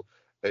until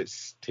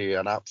it's to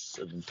an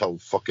until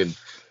fucking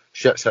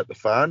shit's hit the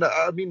fan.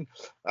 I mean,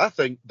 I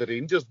think the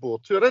Rangers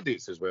board, 2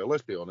 idiots as well,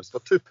 let's be honest. They're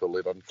 2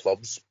 poorly run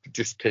clubs.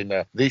 Just kind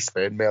of, they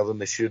spend more than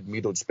they should. We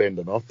don't spend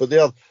enough. But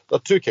they're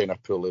 2 kind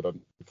of poorly run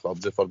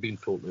clubs, if we're being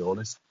totally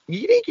honest.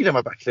 You need to give them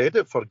a bit of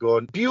credit for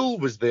going. Beale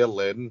was there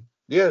then.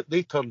 Yeah,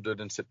 they turned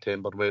around in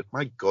September where,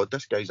 my God,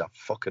 this guy's a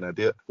fucking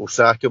idiot. We'll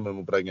sack him and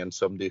we'll bring in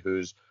somebody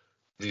who's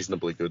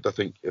reasonably good. I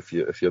think if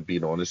you're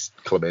being honest,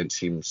 Clement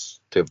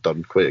seems to have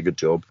done quite a good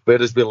job.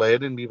 Whereas with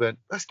Lennon, we went,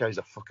 this guy's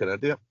a fucking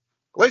idiot.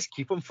 Let's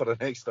keep him for an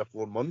extra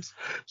 4 months.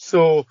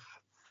 So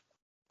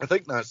I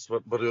think that's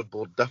where our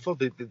board differ.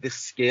 They're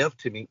scared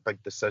to make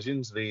big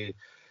decisions. They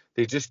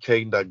just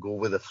kind of go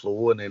with the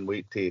flow and then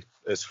wait till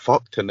it's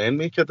fucked and then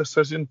make a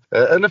decision.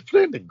 And if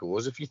Brendan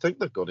goes, if you think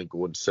they're going to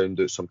go and sound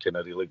out some kind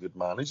of really good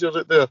manager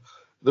out there,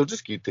 they'll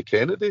just give to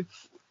Kennedy.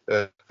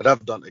 And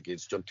I've done it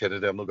against John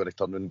Kennedy. I'm not going to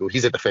turn around and go,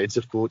 he's a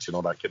defensive coach and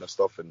all that kind of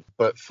stuff.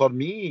 But for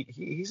me,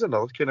 he's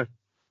another kind of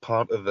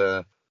part of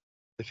the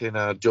kind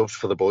of jobs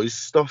for the boys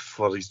stuff,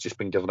 where he's just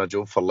been given a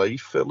job for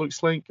life, it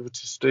looks like,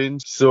 which is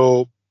strange.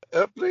 So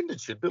Brendan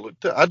should be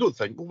looked at. I don't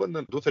think we'll win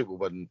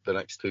the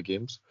next 2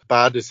 games.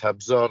 Bad as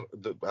Hibs are,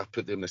 I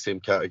put them in the same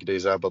category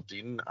as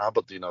Aberdeen.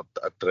 Aberdeen are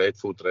a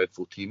dreadful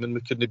team, and we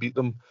couldn't beat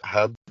them.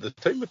 Had the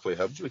time we play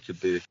Hibs, we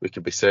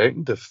could be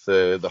second if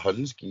the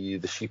Huns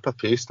give the sheep a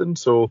pasting.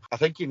 So I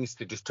think he needs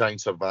to just try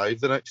and survive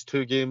the next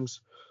 2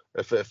 games.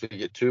 If we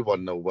get 2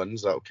 1-0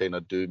 wins, that'll kind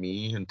of do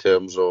me in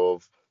terms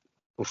of,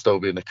 we'll still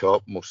be in the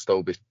cup, and we'll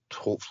still be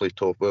hopefully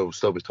top. Well, we'll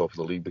still be top of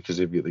the league because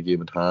they've got the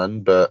game in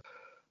hand. But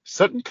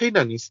something kind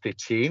of needs to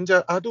change.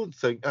 I don't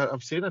think,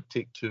 I'm saying I'd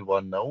take 2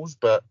 1-0s,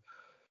 but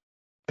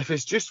if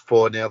it's just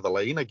falling near the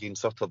line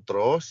against utter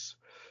dross,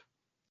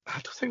 I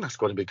don't think that's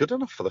going to be good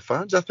enough for the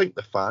fans. I think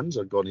the fans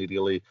are going to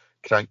really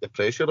crank the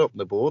pressure up on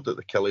the board at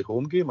the Kelly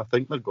home game. I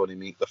think they're going to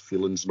make their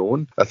feelings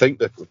known. I think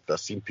that I've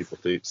seen people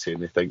saying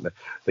they think that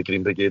the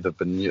Green Brigade have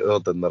been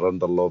neutered and they're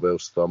under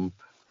Lovell's thumb.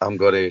 I'm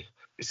going to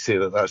say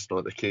that that's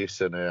not the case,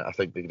 and I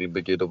think the Green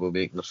Brigade will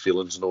make their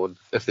feelings known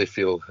if they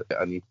feel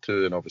a need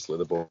to, and obviously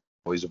the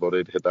boys have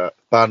already had that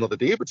ban of the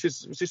day, which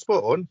is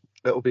spot on.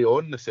 It'll be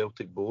on the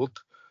Celtic board.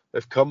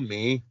 If come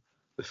May,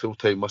 the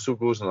full-time whistle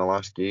goes in the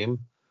last game,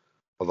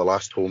 or the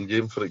last home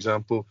game, for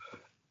example,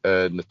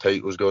 and the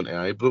title's going to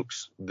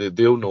Ibrox,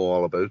 they'll know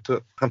all about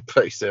it. I'm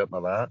pretty certain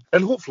of that.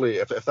 And hopefully,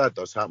 if that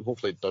does happen,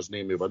 hopefully it does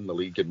name we win the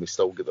league and we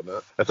still get them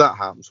out. If that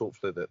happens,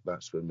 hopefully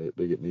that's when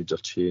we get major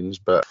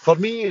change. But for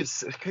me,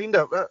 it's kind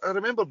of, I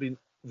remember being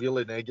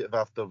really negative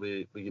after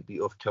we get beat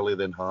off Killie,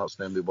 then Hearts,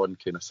 and then we won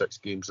kind of 6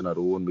 games in a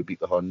row and we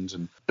beat the Huns.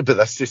 But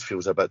this just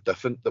feels a bit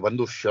different. The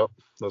window's shut.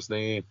 There's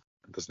no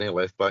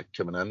left back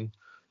coming in.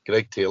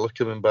 Greg Taylor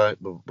coming back,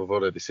 we've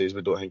already said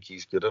we don't think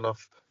he's good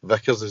enough.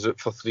 Vickers is out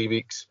for 3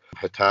 weeks.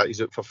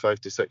 Hatate's out for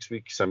 5 to 6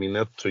 weeks. I mean,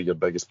 they're two of your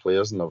biggest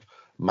players, and they've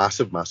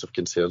massive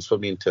concerns for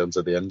me in terms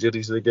of the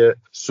injuries they get.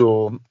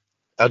 So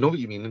I know what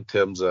you mean in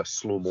terms of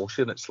slow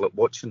motion. It's like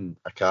watching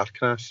a car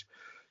crash.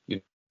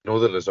 You know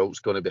the result's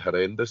going to be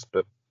horrendous,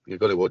 but you're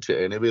going to watch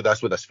it anyway.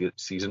 That's what this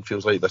season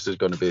feels like. This is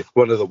going to be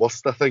one of the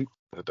worst, I think.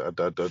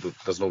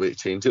 There's no way to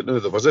change it now.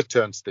 There was a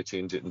chance to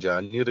change it in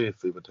January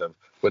if we would have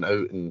went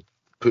out and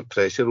put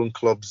pressure on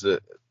clubs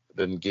that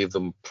then gave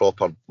them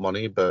proper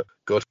money, but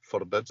God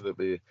forbid that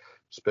we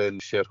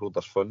spend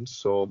shareholders' funds.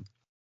 So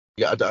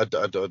yeah, I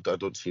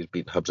don't see us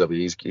beating Hibs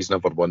away. He's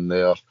never won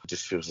there. It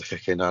just feels like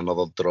a kind of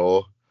another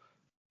draw.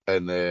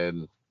 And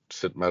then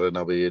St Mirren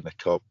away in the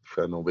cup,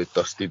 I know we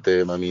dusted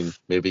them. I mean,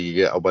 maybe you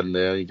get a win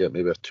there, you get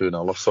maybe a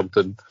 2-0 or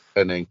something,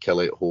 and then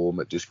Kelly at home,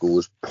 it just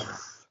goes,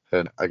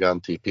 and I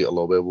guarantee Peter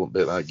Lawwell won't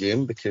bet that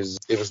game because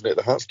he wasn't at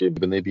the Hearts game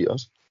when they beat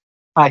us.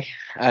 Aye,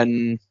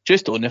 and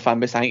just on the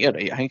fan base, I think you're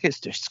right. I think it's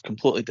just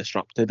completely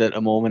disrupted at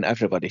the moment.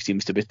 Everybody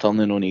seems to be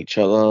turning on each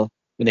other,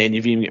 and then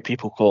you've even got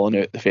people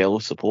calling out the fellow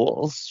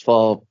supporters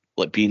for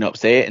like being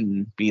upset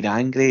and being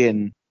angry.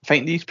 And I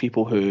think these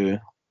people who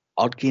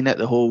arguing at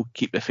the whole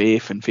keep the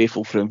faith and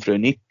faithful through and through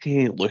need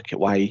to look at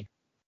why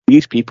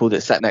these people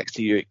that sit next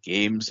to you at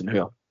games and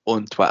who are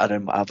on Twitter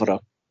and whatever are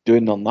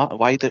doing their nut.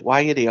 Why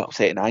are they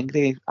upset and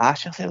angry?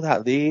 Ask yourself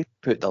that. They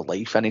put their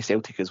life into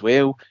Celtic as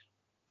well.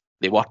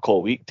 They work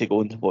all week to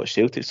go and watch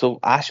Celtic. So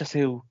ask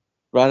yourself,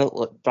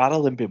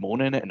 rather than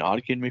bemoaning it and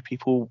arguing with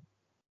people,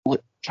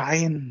 try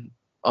and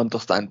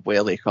understand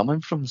where they're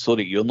coming from so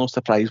that you're not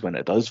surprised when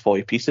it does fall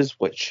to pieces,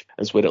 which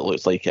is what it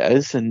looks like it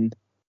is. And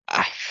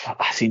I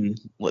seen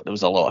there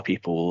was a lot of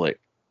people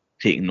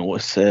taking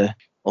notice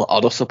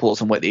other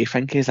supporters and what they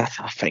think is. I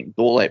think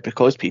though,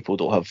 because people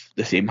don't have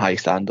the same high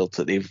standards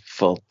that they've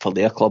for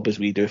their club as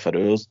we do for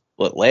ours,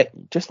 let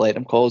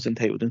them call us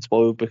entitled and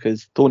spoiled,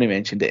 because Tony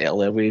mentioned it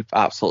earlier.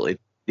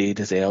 They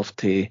deserve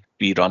to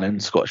be running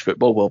Scottish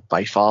football. Well,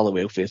 by far the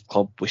wealthiest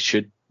club. We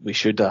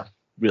should have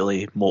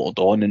really motored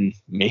on and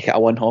make it a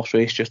one-horse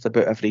race just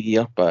about every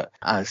year. But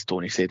as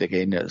Tony said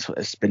again,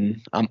 it's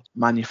been a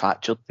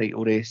manufactured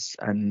title race,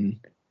 and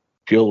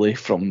purely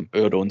from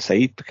our own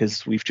side,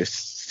 because we've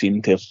just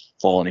seemed to have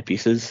fallen to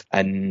pieces.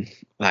 And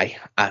I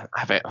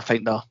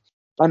think they're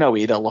in a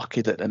way they're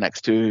lucky that the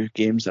next two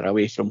games are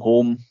away from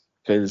home,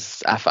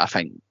 because I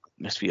think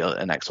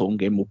the next home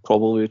game will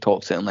probably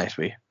talk to it, unless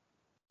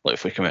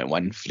if we come out and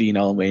win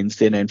 3-0 on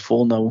Wednesday and then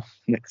 4-0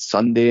 next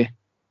Sunday,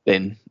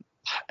 then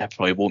it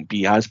probably won't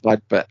be as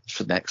bad. But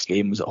for the next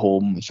games at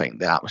home, I think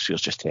the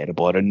atmosphere's just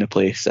terrible around the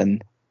place,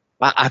 and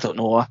I don't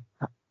know.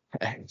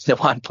 It's the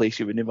one place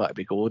you wouldn't want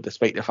to go,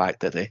 despite the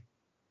fact that they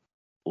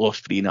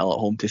lost 3-0 at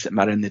home to St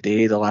Mirren the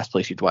day. The last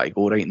place you'd want to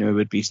go right now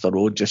would be Easter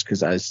Road, just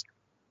because, as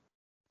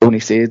Tony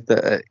said,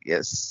 that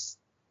it's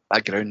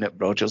a ground that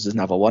Rodgers has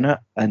never won it,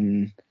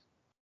 and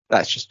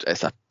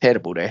it's a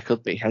terrible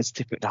record, but he has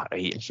to put that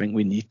right. I think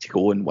we need to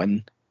go and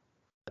win.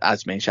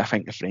 As mentioned, I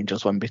think if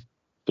Rangers win by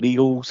 3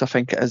 goals, I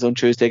think it is, on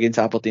Tuesday against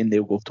Aberdeen,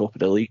 they'll go top of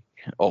the league.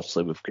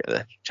 Obviously, we've got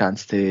the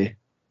chance to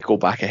go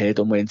back ahead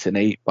on Wednesday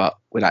night, but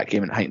with that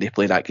game, I think they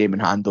play that game in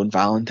hand on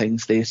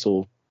Valentine's Day,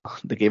 so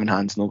the game in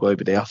hand's not going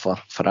to be there for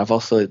forever.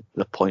 So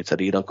the points are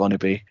either going to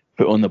be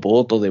put on the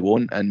board or they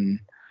won't.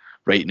 And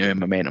right now,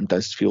 momentum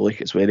does feel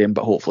like it's with them,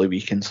 but hopefully we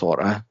can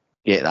sort of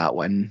get that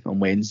win on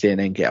Wednesday and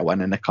then get a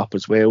win in the cup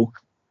as well.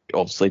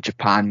 Obviously,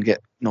 Japan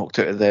get knocked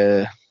out of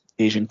the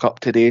Asian Cup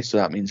today, so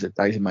that means that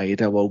Daisuke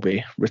Maeda will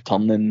be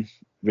returning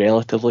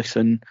relatively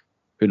soon.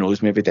 Who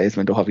knows, maybe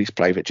Desmond will have his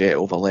private jet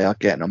over there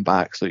getting him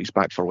back, so he's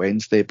back for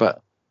Wednesday.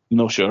 But I'm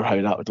not sure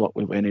how that would look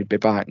when he'd be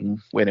back and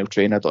when he'll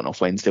train. I don't know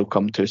if Wednesday will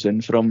come too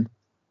soon for him.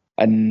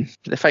 And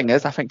the thing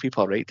is, I think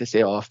people are right to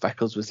say, if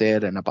Vickers was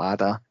there and if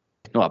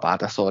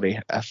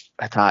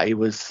Hatate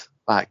was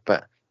back.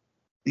 But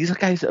these are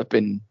guys that have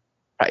been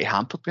pretty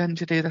hampered by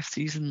injury this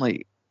season.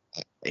 Like,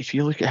 if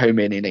you look at how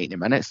many 90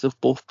 minutes they've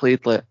both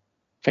played, I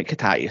think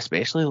Hatate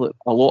especially,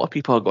 a lot of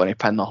people are going to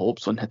pin their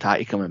hopes on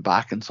Hatate coming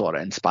back and sort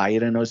of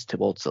inspiring us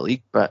towards the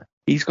league, but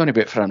he's going to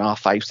be out for another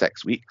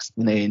 5-6 weeks,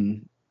 and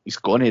then he's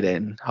going to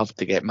then have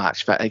to get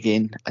match fit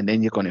again, and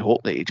then you're going to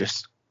hope that he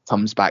just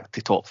comes back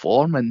to top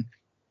form. And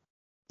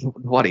the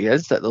worry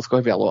is that there's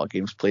going to be a lot of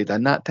games played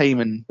in that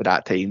time, and by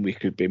that time we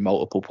could be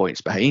multiple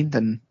points behind,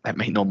 and it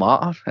might not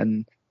matter.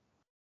 And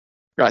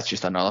that's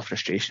just another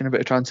frustration about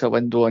the transfer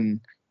window.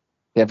 And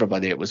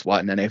everybody that was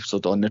wanting an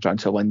episode on the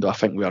transfer window, I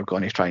think we are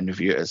going to try and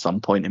review it at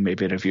some point and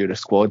maybe review the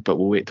squad, but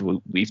we'll wait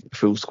till we have the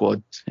full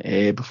squad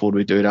before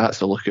we do that,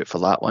 so look out for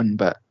that one.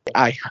 But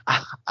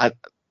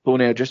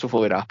Tony, just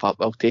before we wrap up,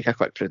 I'll take a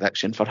quick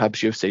prediction for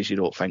Hibs. You say you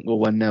don't think we'll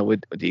win now.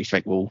 Do you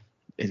think we'll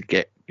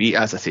get beat?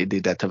 As I said,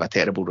 they did have a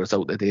terrible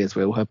result today as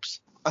well, Hibs.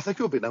 I think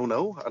it'll be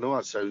 0-0. I know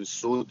that sounds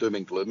so doom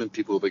and gloom, and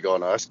people will be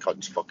going, this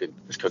cunt's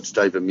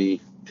driving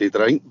me to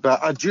drink. But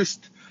I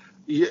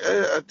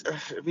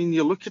mean,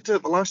 you look at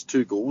it, the last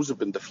 2 goals have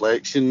been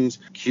deflections.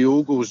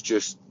 Kyogo's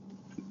just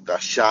a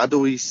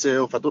shadow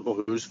himself. I don't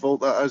know whose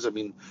fault that is. I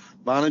mean,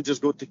 manager's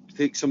got to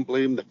take some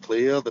blame. The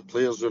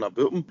players run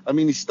about him. I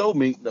mean, he's still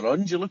making the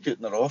runs. You look at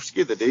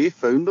Narowski the day,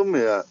 found him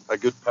with a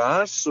good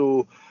pass.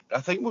 So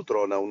I think we'll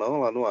draw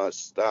 0-0. I know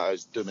that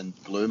is doom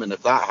and gloom, and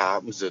if that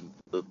happens, then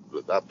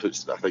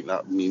I think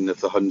that means if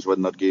the Huns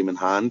win their game in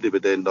hand, they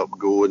would end up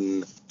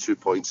going 2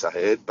 points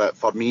ahead. But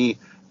for me,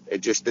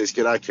 it's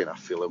good. I kind of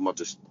feel it.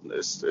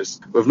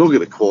 We've not got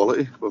the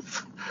quality.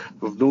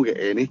 We've not got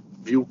any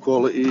real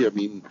quality. I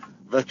mean,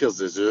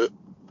 Vickers is out,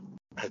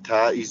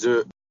 Hitati's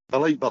out. I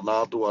like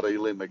Bernardo,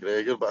 O'Reilly and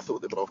McGregor, but I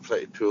thought they were all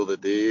pretty poor the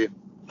day.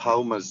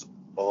 Palmer's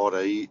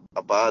alright.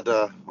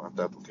 Abada, I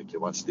don't think he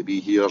wants to be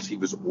here. He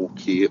was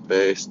okay at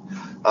best.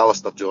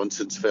 Alistair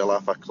Johnson's fell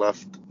off a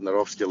cliff.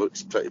 Narowski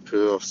looks pretty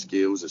poor.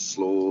 Scales is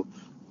slow.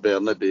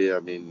 Bernabe, I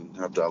mean,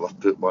 I'd rather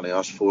put one of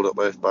us four at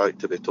left back,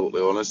 to be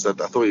totally honest. I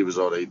thought he was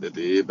alright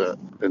today,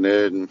 and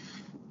then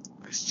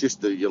it's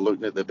just that you're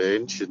looking at the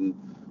bench and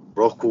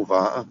Rocco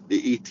Vata,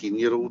 the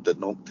 18-year-old that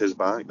knocked his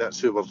back,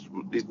 that's who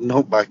he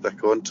knocked back the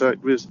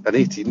contract with, an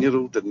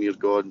 18-year-old, and you're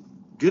going,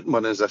 good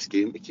man is this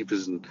game to keep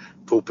us in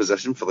pole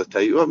position for the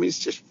title. I mean, it's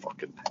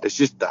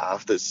just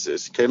daft.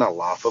 It's kind of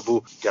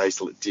laughable. Guys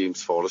like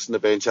James Forrest on the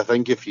bench, I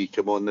think if he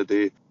come on the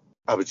day,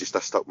 I would just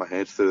have stuck my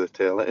head through the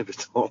telly, to be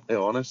totally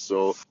honest.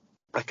 So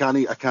I can't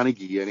give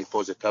you any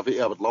positivity.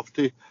 I would love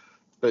to,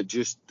 but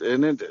just,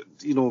 and then,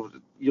 you know,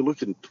 you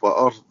look on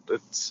Twitter,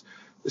 it's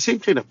the same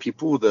kind of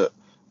people that,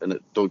 and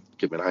don't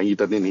get me wrong, you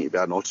didn't need to be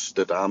an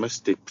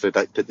Nostradamus to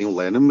predict that Neil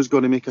Lennon was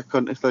going to make a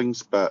cunt of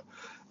things, but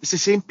it's the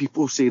same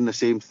people saying the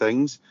same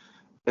things,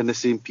 and the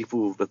same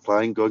people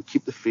replying, going,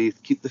 keep the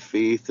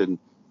faith, and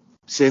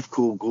Sevco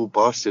will go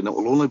bust, and it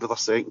will only be their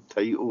second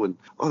title, and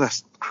all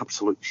this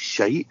absolute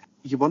shite.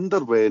 You wonder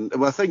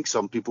I think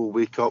some people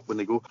wake up when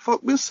they go,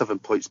 fuck, we're 7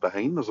 points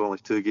behind, there's only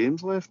 2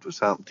 games left, what's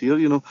happened here,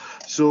 you know?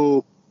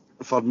 So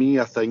for me,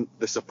 I think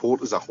the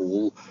support as a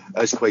whole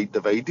is quite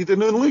divided.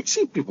 And then, look,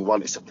 see, people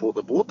want to support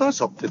the board,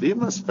 that's up to them,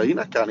 that's fine.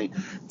 I can't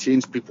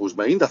change people's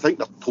mind. I think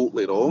they're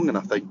totally wrong, and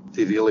I think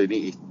they really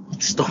need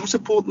to stop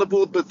supporting the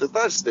board, but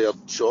that's their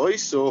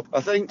choice. So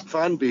I think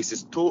fan base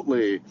is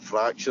totally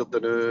fractured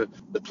now.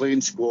 The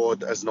playing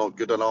squad is not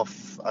good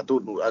enough. I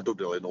don't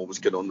really know what's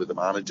going on with the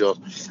manager,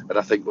 and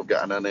I think we've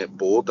got an inept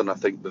board, and I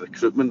think the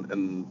recruitment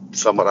in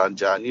summer and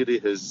January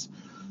has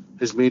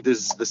made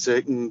us the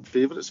second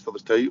favourites for the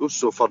title.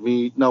 So for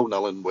me, 0-0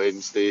 on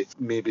Wednesday,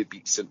 maybe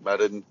beat St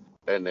Mirren,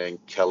 and then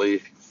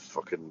Kelly,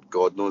 fucking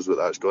God knows what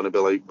that's going to be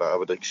like, but I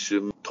would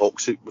assume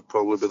toxic would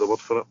probably be the word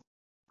for it.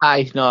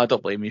 I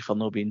don't blame you for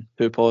not being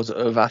too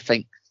positive. I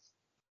think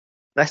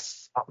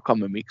this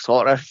upcoming week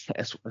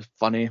it's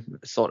funny,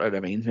 it sort of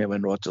reminds me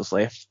when Rodgers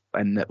left,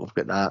 and that we've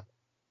got that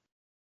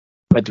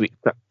midweek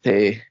trip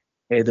to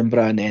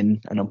Edinburgh and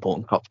then an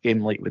important cup game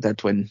like we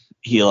did when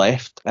he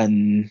left,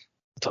 and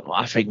I don't know,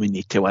 I think we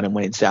need to win on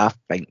Wednesday. I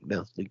think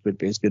the league would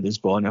be as good as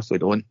gone if we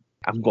don't.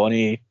 I'm going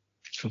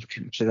to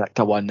predict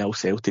a 1-0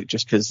 Celtic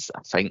just because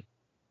I think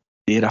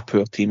they're a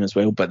poor team as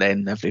well, but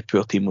then every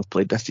poor team we've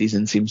played this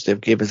season seems to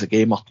have gave us a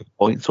game or 2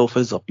 points off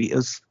us or beat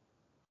us.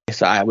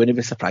 So I wouldn't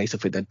be surprised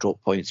if we did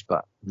drop points,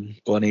 but I'm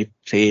going to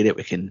say that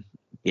we can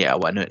get a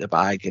win out of the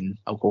bag, and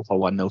I'll go for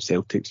 1-0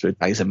 Celtics through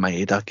guys in my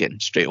head are getting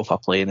straight off a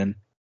plane and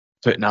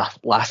putting a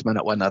last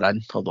minute winner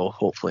in, although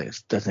hopefully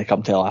it doesn't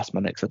come to the last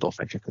minute because I don't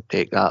think I could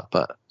take that.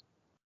 But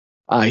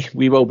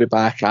we will be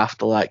back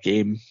after that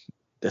game,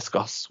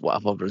 discuss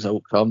whatever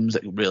result comes.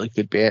 It really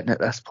could be it at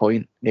this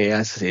point. As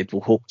I said,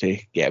 we'll hope to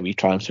get a wee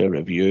transfer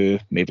review,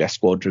 maybe a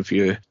squad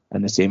review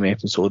in the same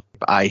episode.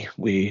 But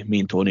me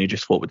and Tony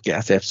just thought we'd get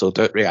this episode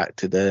out, react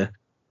to the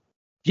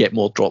get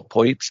more drop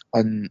points,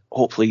 and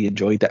hopefully you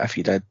enjoyed it. If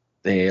you did,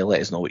 let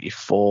us know what you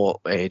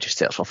thought. Just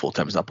search for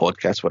 4Tims a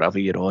podcast wherever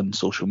you're on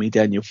social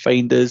media and you'll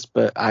find us.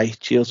 But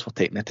cheers for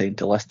taking the time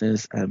to listen,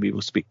 and we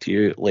will speak to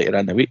you later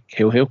in the week.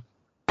 Hail, hail.